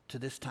to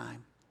this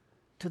time,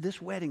 to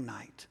this wedding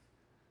night.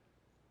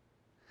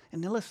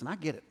 And now listen, I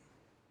get it.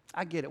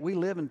 I get it. We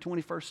live in the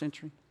 21st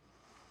century.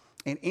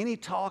 And any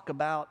talk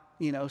about,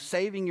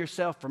 saving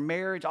yourself for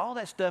marriage, all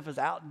that stuff is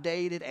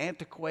outdated,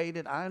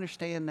 antiquated. I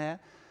understand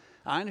that.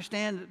 I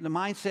understand that the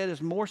mindset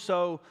is more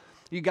so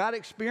you got to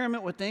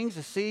experiment with things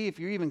to see if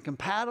you're even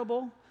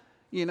compatible,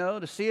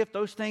 to see if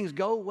those things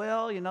go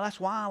well. That's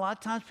why a lot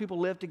of times people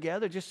live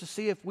together, just to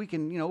see if we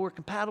can, we're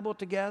compatible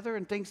together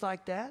and things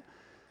like that.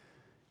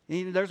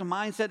 And there's a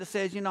mindset that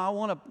says, I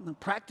want to,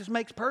 practice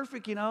makes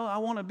perfect, I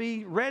want to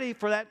be ready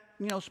for that,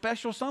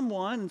 special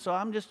someone. And so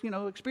I'm just,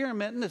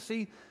 experimenting to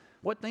see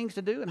what things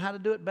to do and how to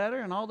do it better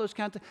and all those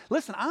kinds of things.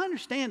 Listen, I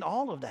understand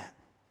all of that.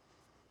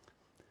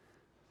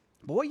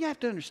 But what you have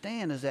to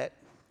understand is that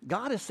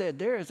God has said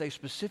there is a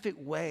specific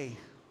way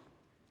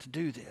to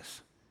do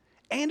this.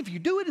 And if you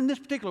do it in this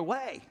particular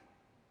way,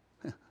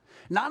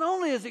 not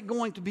only is it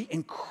going to be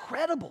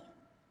incredible,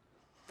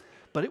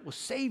 but it will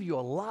save you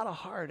a lot of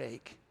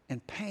heartache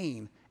and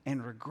pain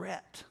and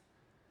regret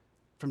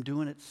from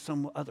doing it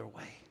some other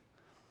way.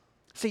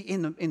 See,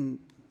 in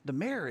the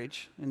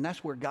marriage, and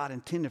that's where God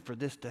intended for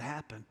this to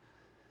happen.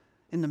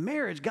 In the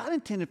marriage, God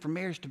intended for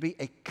marriage to be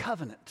a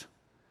covenant.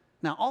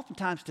 Now,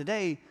 oftentimes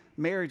today,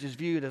 marriage is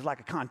viewed as like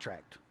a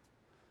contract.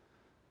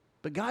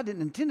 But God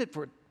didn't intend it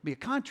for it to be a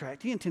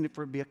contract. He intended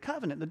for it to be a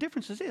covenant. The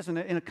difference is this. In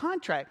a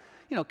contract,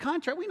 we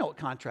know what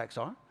contracts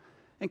are.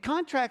 And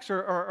contracts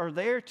are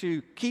there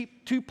to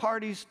keep two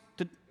parties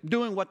to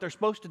doing what they're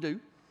supposed to do.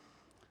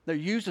 They're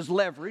used as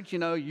leverage.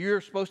 You're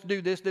supposed to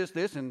do this, this,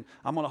 this, and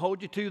I'm going to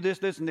hold you to this,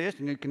 this, and this,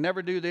 and you can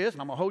never do this,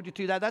 and I'm going to hold you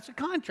to that. That's a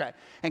contract.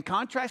 And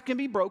contracts can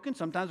be broken.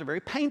 Sometimes they're very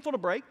painful to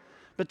break,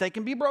 but they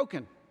can be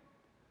broken.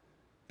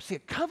 See, a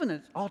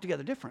covenant is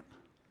altogether different.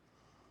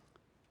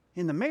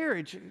 In the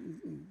marriage,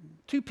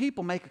 two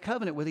people make a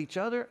covenant with each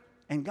other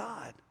and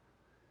God.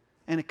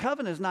 And a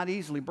covenant is not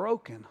easily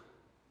broken.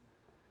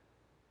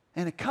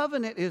 And a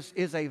covenant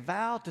is a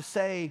vow to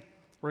say,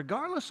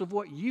 regardless of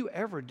what you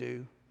ever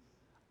do,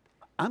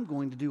 I'm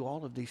going to do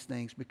all of these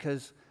things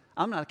because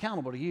I'm not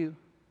accountable to you.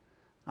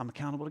 I'm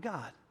accountable to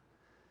God.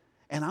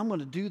 And I'm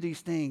going to do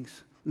these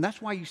things. And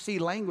that's why you see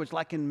language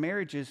like in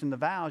marriages and the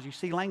vows, you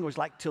see language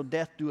like till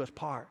death do us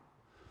part,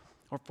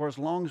 or for as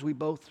long as we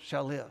both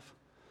shall live.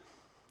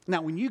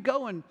 Now, when you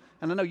go and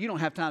I know you don't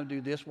have time to do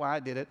this, why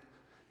I did it,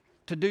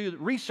 to do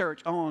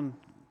research on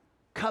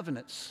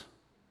covenants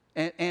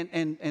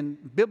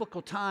and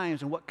biblical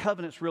times and what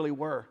covenants really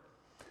were.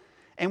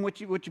 And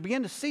what you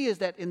begin to see is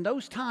that in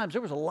those times,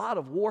 there was a lot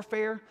of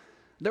warfare.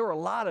 There were a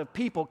lot of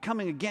people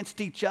coming against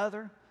each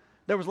other.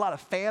 There was a lot of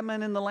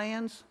famine in the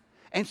lands.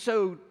 And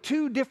so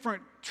two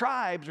different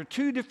tribes or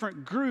two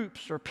different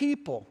groups or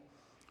people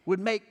would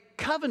make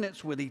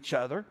covenants with each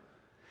other.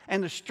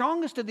 And the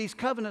strongest of these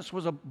covenants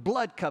was a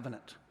blood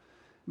covenant.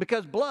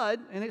 Because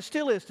blood, and it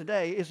still is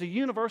today, is a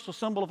universal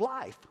symbol of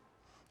life.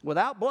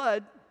 Without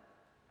blood,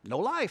 no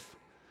life.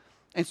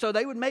 And so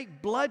they would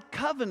make blood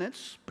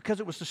covenants because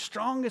it was the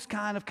strongest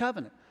kind of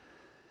covenant.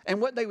 And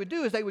what they would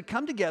do is they would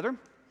come together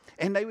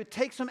and they would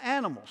take some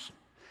animals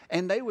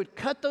and they would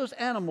cut those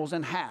animals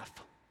in half.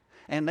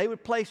 And they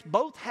would place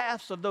both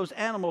halves of those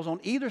animals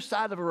on either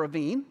side of a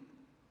ravine.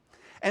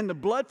 And the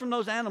blood from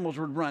those animals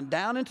would run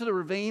down into the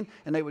ravine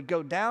and they would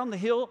go down the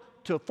hill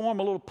to form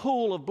a little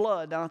pool of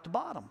blood down at the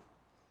bottom.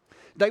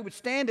 They would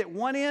stand at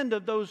one end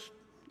of those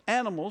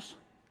animals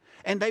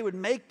and they would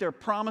make their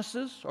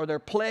promises or their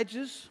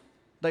pledges.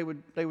 They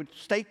would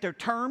state their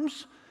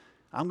terms.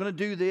 I'm going to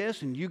do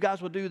this, and you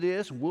guys will do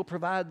this, and we'll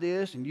provide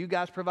this, and you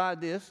guys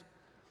provide this.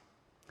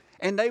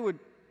 And they would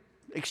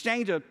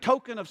exchange a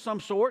token of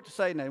some sort to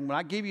say, now, when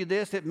I give you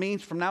this, it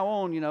means from now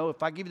on,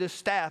 if I give you this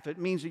staff, it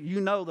means that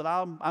you know that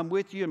I'm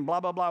with you and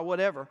blah, blah, blah,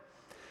 whatever.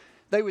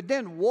 They would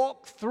then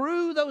walk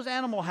through those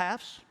animal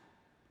halves,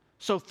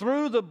 so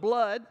through the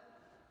blood,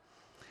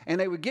 and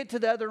they would get to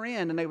the other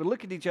end, and they would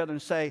look at each other and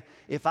say,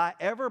 if I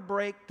ever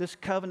break this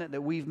covenant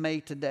that we've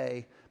made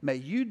today, may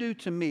you do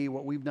to me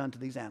what we've done to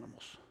these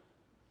animals.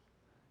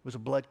 It was a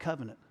blood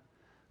covenant.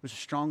 It was the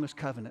strongest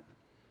covenant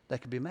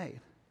that could be made.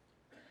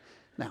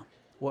 Now,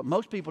 what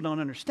most people don't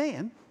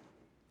understand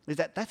is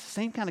that that's the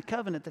same kind of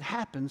covenant that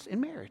happens in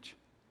marriage.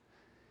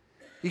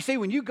 You see,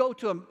 when you go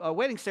to a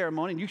wedding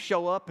ceremony and you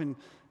show up and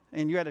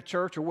you're at a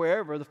church or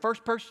wherever, the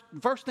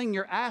first thing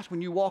you're asked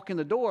when you walk in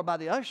the door by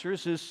the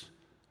ushers is,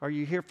 are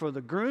you here for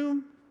the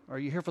groom or are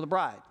you here for the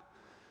bride?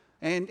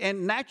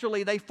 And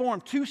naturally, they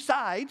form two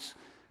sides,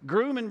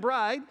 groom and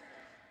bride,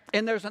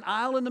 and there's an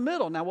aisle in the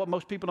middle. Now, what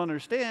most people don't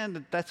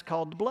understand, that's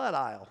called the blood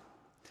aisle.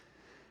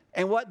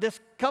 And what this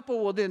couple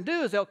will then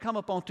do is they'll come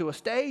up onto a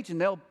stage and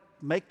they'll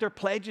make their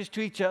pledges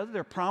to each other,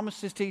 their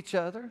promises to each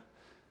other,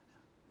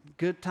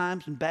 good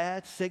times and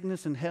bad,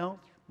 sickness and health,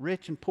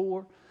 rich and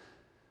poor.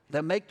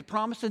 They'll make the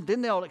promises,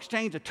 then they'll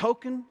exchange a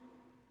token,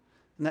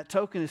 and that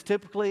token is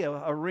typically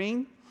a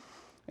ring,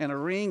 and a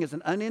ring is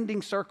an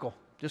unending circle,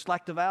 just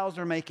like the vows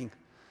they're making.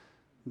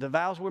 The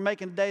vows we're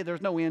making today,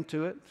 there's no end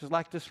to it. Just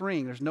like this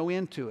ring, there's no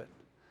end to it.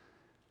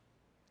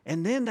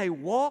 And then they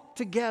walk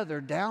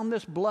together down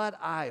this blood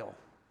aisle,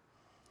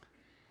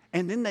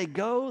 and then they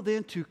go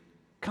then to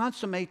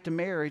consummate the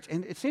marriage.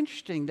 And it's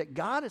interesting that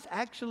God has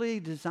actually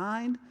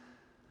designed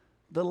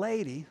the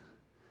lady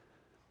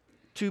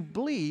to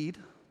bleed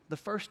the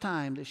first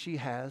time that she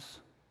has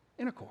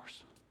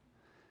intercourse.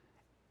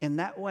 In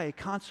that way,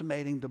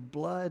 consummating the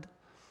blood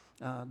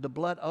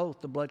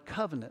oath, the blood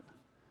covenant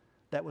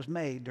that was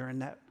made during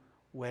that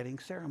wedding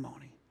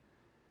ceremony.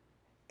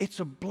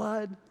 It's a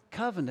blood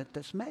covenant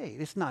that's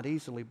made. It's not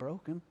easily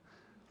broken.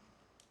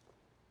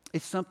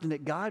 It's something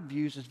that God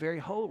views as very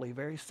holy,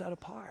 very set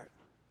apart.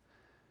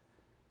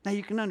 Now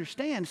you can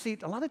understand, see,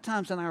 a lot of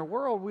times in our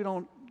world we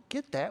don't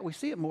get that. We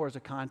see it more as a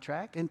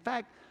contract. In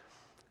fact,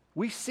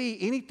 we see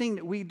anything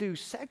that we do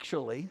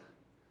sexually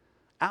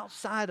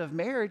outside of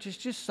marriage is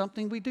just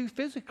something we do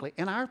physically.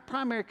 And our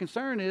primary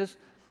concern is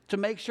to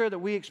make sure that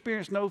we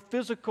experience no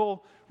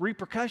physical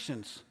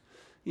repercussions.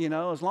 You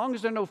know, as long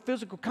as there are no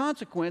physical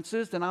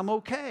consequences, then I'm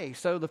okay.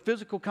 So the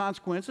physical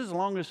consequences, as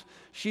long as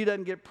she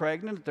doesn't get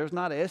pregnant, if there's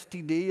not an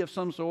STD of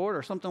some sort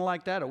or something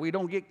like that, or we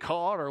don't get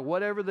caught or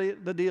whatever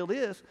the deal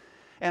is.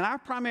 And our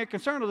primary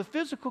concern are the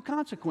physical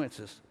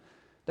consequences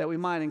that we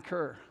might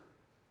incur.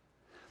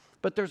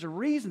 But there's a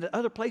reason that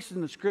other places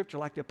in the Scripture,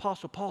 like the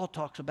Apostle Paul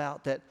talks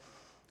about, that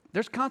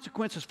there's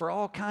consequences for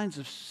all kinds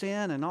of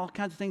sin and all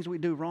kinds of things we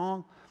do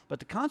wrong. But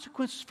the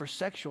consequences for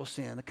sexual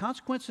sin, the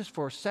consequences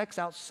for sex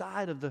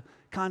outside of the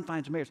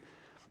confines of marriage,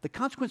 the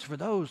consequences for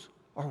those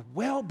are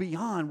well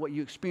beyond what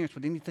you experience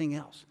with anything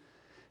else.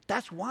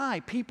 That's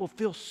why people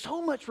feel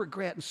so much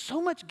regret and so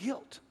much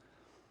guilt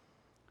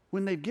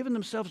when they've given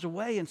themselves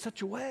away in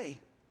such a way.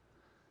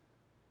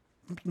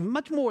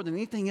 Much more than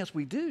anything else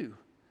we do,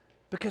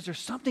 because there's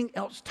something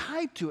else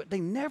tied to it. They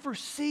never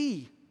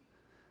see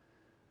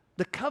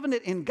the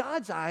covenant in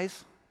God's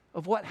eyes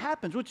of what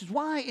happens, which is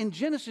why in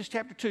Genesis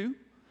chapter 2,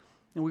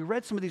 and we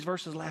read some of these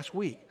verses last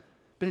week,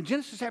 but in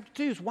Genesis chapter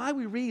 2 is why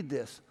we read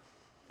this.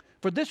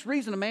 For this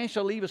reason, a man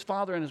shall leave his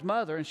father and his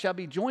mother and shall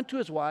be joined to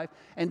his wife,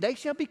 and they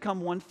shall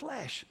become one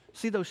flesh.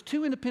 See, those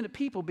two independent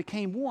people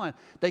became one.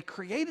 They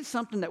created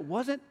something that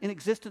wasn't in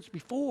existence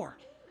before.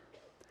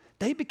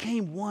 They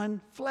became one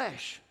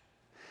flesh.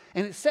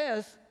 And it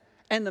says,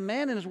 and the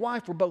man and his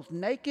wife were both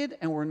naked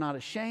and were not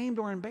ashamed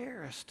or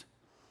embarrassed.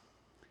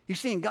 You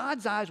see, in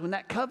God's eyes, when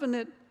that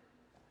covenant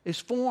is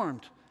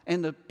formed,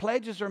 and the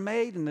pledges are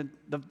made, and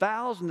the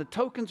vows and the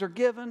tokens are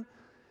given,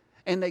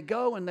 and they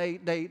go and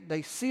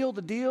they seal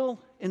the deal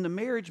in the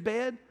marriage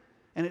bed,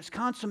 and it's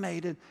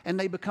consummated, and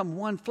they become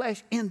one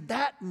flesh. In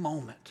that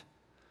moment,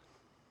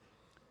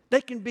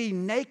 they can be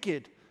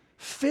naked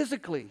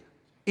physically,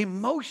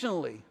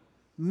 emotionally,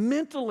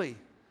 mentally,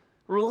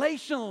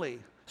 relationally,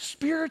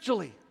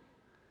 spiritually,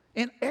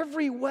 in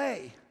every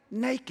way,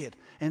 naked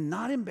and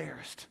not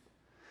embarrassed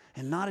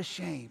and not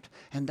ashamed.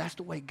 And that's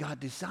the way God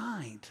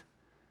designed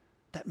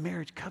that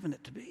marriage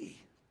covenant to be.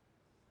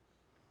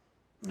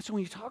 And so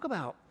when you talk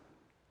about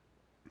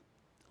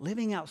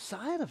living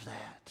outside of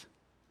that,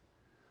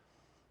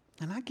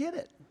 and I get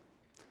it,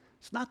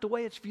 it's not the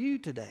way it's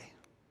viewed today.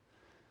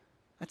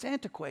 That's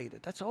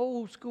antiquated. That's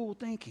old school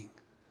thinking.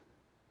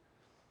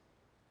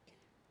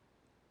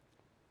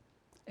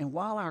 And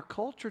while our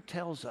culture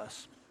tells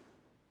us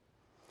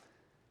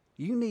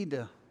you need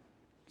to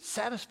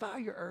satisfy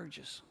your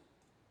urges,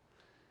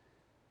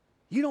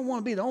 you don't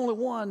want to be the only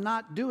one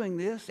not doing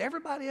this.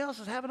 Everybody else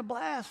is having a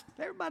blast.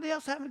 Everybody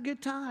else is having a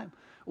good time.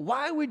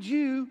 Why would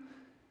you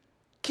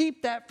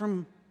keep that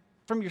from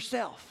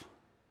yourself?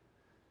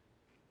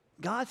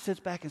 God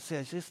sits back and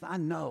says, listen,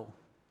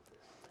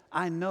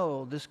 I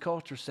know this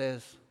culture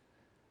says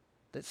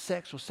that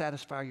sex will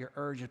satisfy your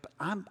urges, but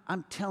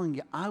I'm telling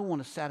you, I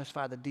want to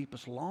satisfy the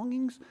deepest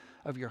longings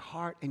of your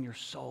heart and your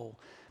soul.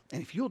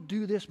 And if you'll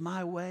do this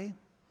my way,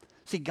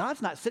 see,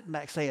 God's not sitting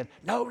back saying,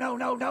 no, no,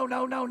 no, no,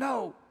 no, no,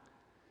 no.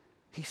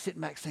 He's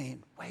sitting back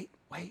saying, wait.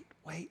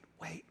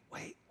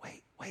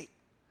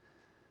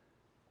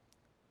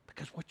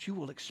 Because what you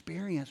will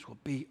experience will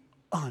be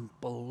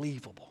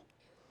unbelievable.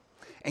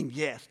 And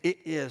yes, it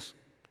is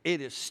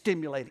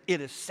stimulating. It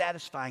is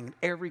satisfying in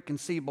every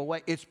conceivable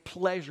way. It's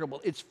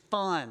pleasurable. It's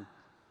fun.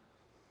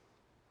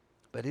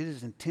 but it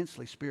is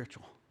intensely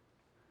spiritual.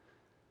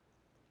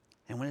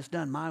 And when it's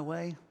done my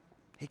way,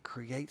 it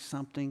creates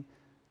something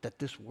that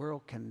this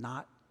world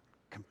cannot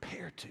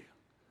compare to.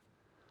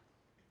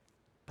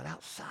 But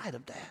outside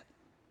of that,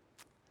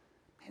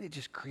 man, it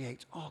just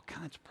creates all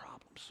kinds of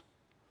problems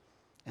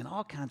and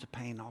all kinds of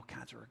pain, all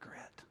kinds of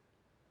regret.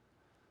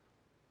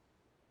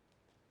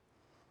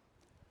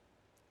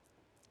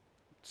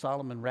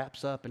 Solomon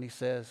wraps up and he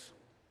says,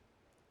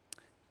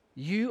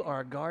 you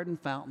are a garden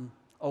fountain,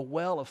 a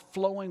well of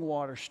flowing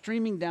water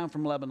streaming down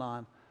from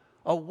Lebanon.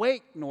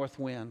 Awake, north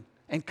wind,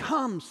 and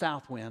come,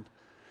 south wind.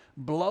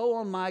 Blow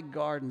on my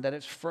garden that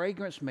its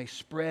fragrance may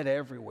spread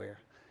everywhere.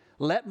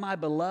 Let my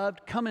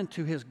beloved come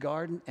into his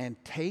garden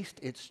and taste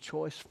its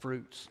choice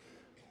fruits.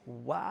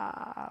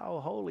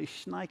 Wow, holy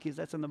shnikes,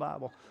 that's in the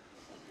Bible.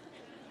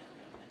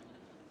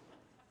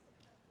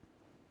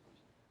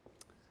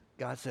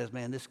 God says,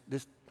 man,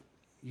 this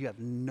you have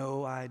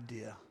no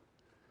idea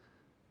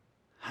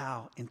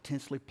how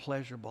intensely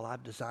pleasurable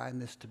I've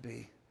designed this to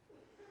be.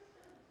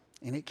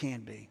 And it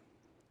can be.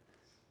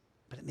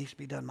 But it needs to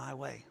be done my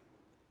way.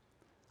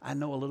 I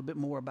know a little bit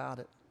more about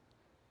it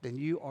than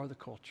you or the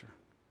culture.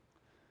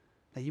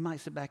 Now, you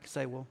might sit back and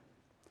say, well,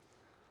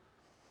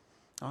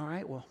 all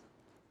right, well,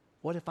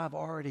 what if I've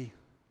already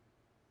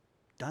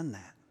done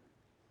that?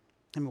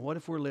 I mean, what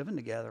if we're living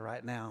together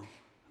right now?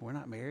 We're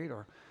not married.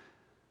 Or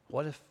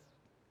what if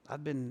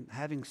I've been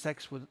having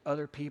sex with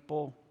other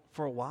people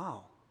for a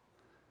while?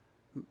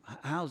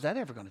 How's that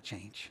ever going to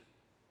change?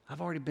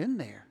 I've already been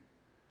there.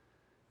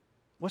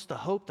 What's the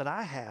hope that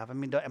I have? I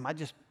mean, am I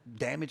just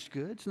damaged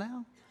goods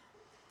now?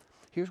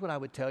 Here's what I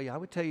would tell you. I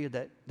would tell you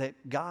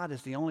that God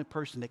is the only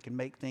person that can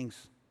make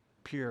things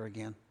pure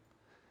again.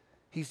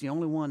 He's the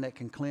only one that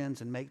can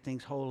cleanse and make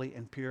things holy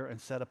and pure and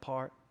set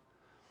apart.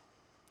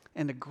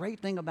 And the great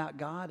thing about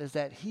God is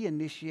that he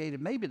initiated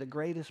maybe the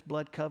greatest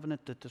blood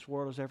covenant that this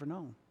world has ever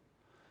known,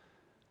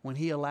 when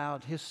he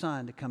allowed his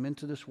son to come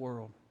into this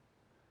world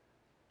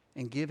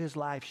and give his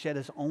life, shed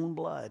his own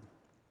blood,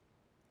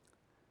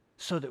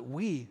 so that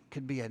we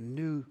could be a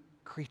new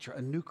creature,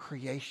 a new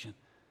creation.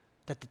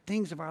 That the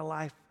things of our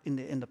life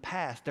in the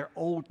past, they're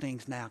old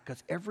things now,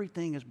 because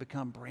everything has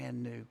become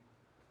brand new.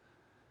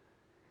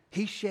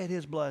 He shed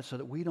his blood so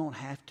that we don't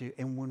have to.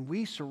 And when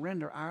we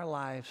surrender our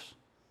lives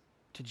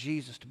to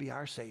Jesus to be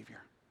our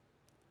Savior,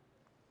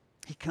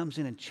 he comes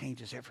in and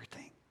changes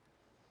everything.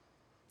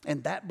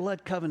 And that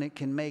blood covenant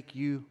can make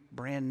you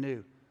brand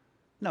new.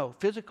 No,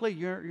 physically,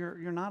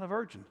 you're not a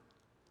virgin.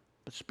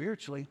 But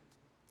spiritually,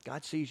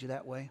 God sees you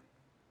that way.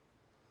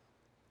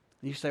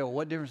 And you say, well,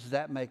 what difference does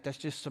that make? That's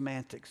just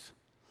semantics.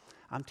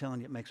 I'm telling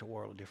you, it makes a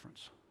world of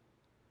difference.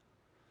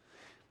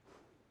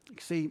 You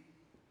see,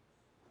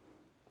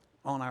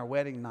 on our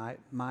wedding night,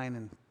 mine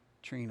and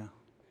Trina,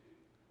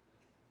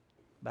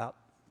 about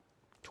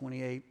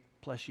 28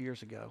 plus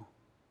years ago,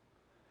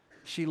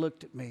 she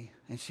looked at me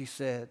and she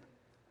said,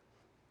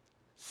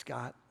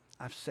 Scott,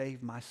 I've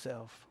saved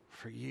myself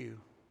for you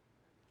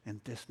and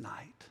this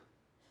night.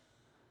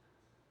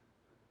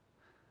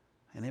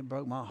 And it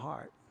broke my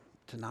heart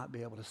to not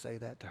be able to say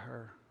that to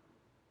her.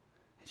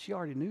 And she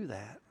already knew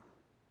that.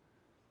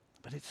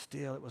 But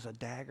it was a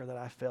dagger that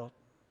I felt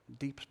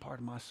deepest part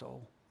of my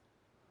soul.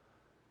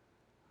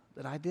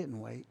 That I didn't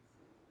wait.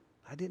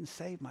 I didn't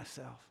save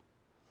myself.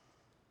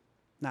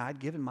 Now, I'd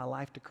given my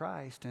life to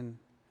Christ, and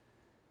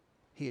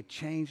he had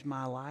changed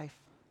my life.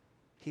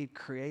 He had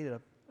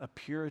created a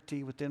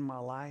purity within my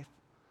life.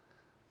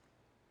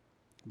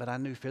 But I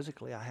knew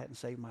physically I hadn't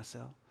saved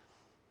myself.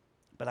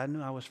 But I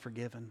knew I was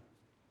forgiven.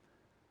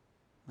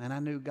 And I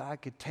knew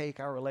God could take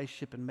our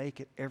relationship and make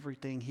it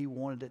everything he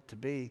wanted it to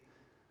be.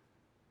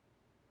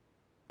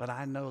 But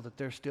I know that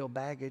there's still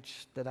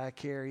baggage that I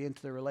carry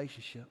into the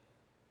relationship.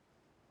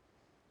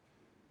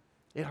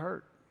 It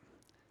hurt.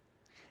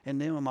 And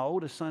then when my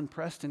oldest son,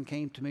 Preston,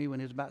 came to me when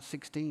he was about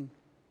 16,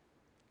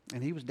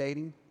 and he was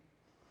dating,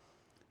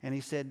 and he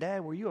said,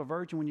 Dad, were you a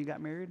virgin when you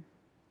got married?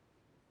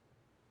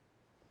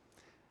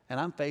 And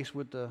I'm faced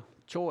with the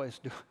choice.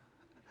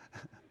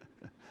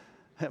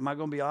 Am I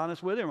going to be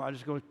honest with him, or am I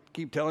just going to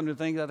keep telling him the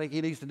things I think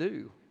he needs to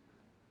do?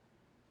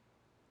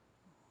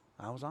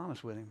 I was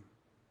honest with him.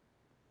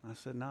 I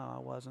said, no, I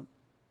wasn't.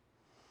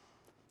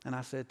 And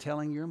I said,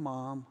 telling your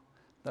mom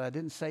that I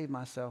didn't save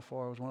myself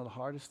for was one of the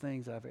hardest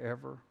things I've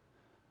ever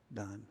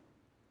done.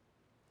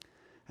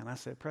 And I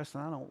said,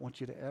 Preston, I don't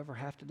want you to ever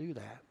have to do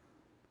that.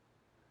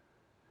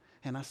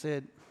 And I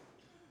said,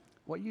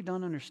 what you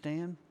don't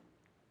understand,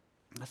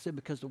 I said,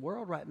 because the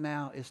world right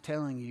now is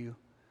telling you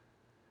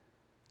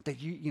that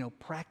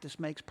practice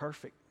makes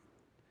perfect.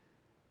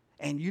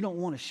 And you don't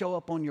want to show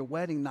up on your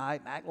wedding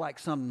night and act like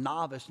some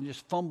novice and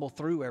just fumble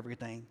through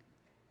everything.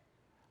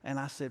 And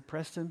I said,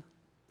 Preston,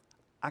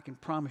 I can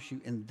promise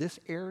you in this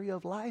area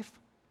of life,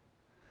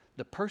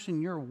 the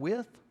person you're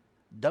with,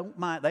 they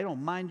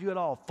don't mind you at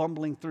all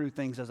fumbling through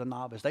things as a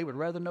novice. They would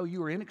rather know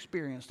you were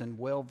inexperienced than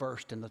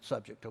well-versed in the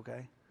subject,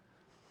 okay?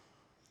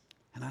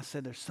 And I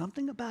said, there's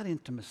something about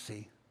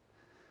intimacy.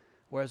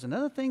 Whereas in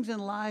other things in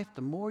life,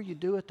 the more you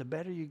do it, the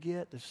better you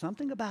get. There's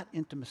something about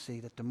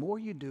intimacy that the more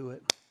you do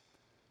it,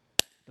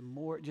 the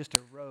more it just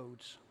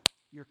erodes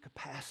your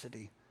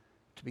capacity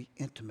to be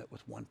intimate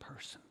with one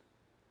person.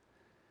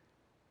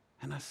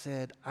 And I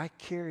said, I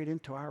carried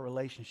into our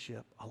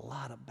relationship a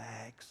lot of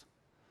bags.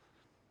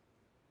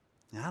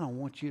 And I don't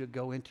want you to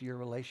go into your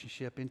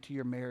relationship, into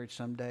your marriage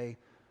someday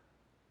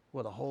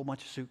with a whole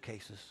bunch of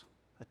suitcases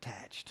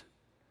attached.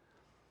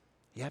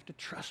 You have to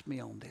trust me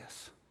on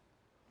this.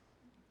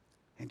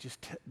 And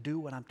just do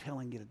what I'm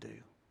telling you to do.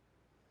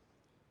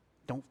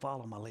 Don't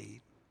follow my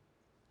lead.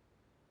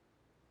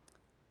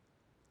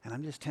 And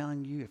I'm just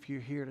telling you, if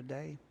you're here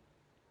today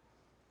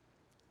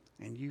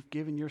and you've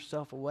given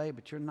yourself away,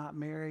 but you're not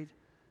married,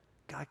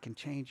 God can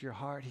change your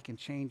heart. He can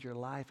change your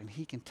life. And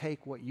He can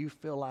take what you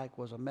feel like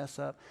was a mess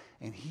up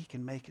and He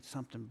can make it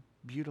something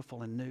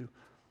beautiful and new.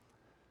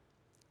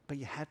 But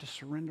you have to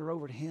surrender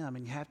over to Him,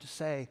 and you have to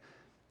say,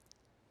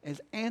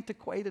 as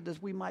antiquated as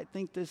we might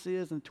think this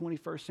is in the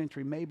 21st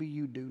century, maybe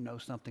you do know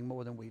something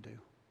more than we do.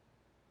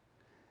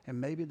 And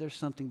maybe there's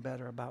something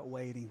better about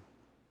waiting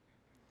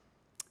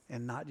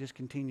and not just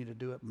continue to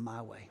do it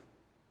my way.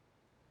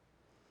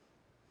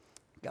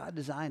 God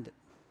designed it.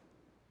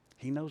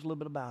 He knows a little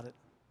bit about it.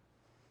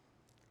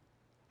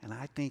 And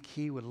I think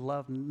He would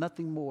love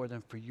nothing more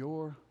than for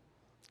your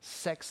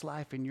sex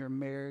life and your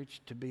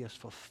marriage to be as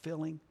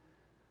fulfilling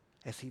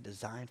as He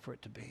designed for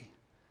it to be.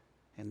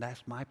 And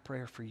that's my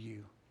prayer for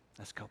you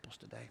as couples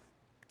today.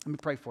 Let me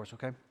pray for us,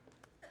 okay?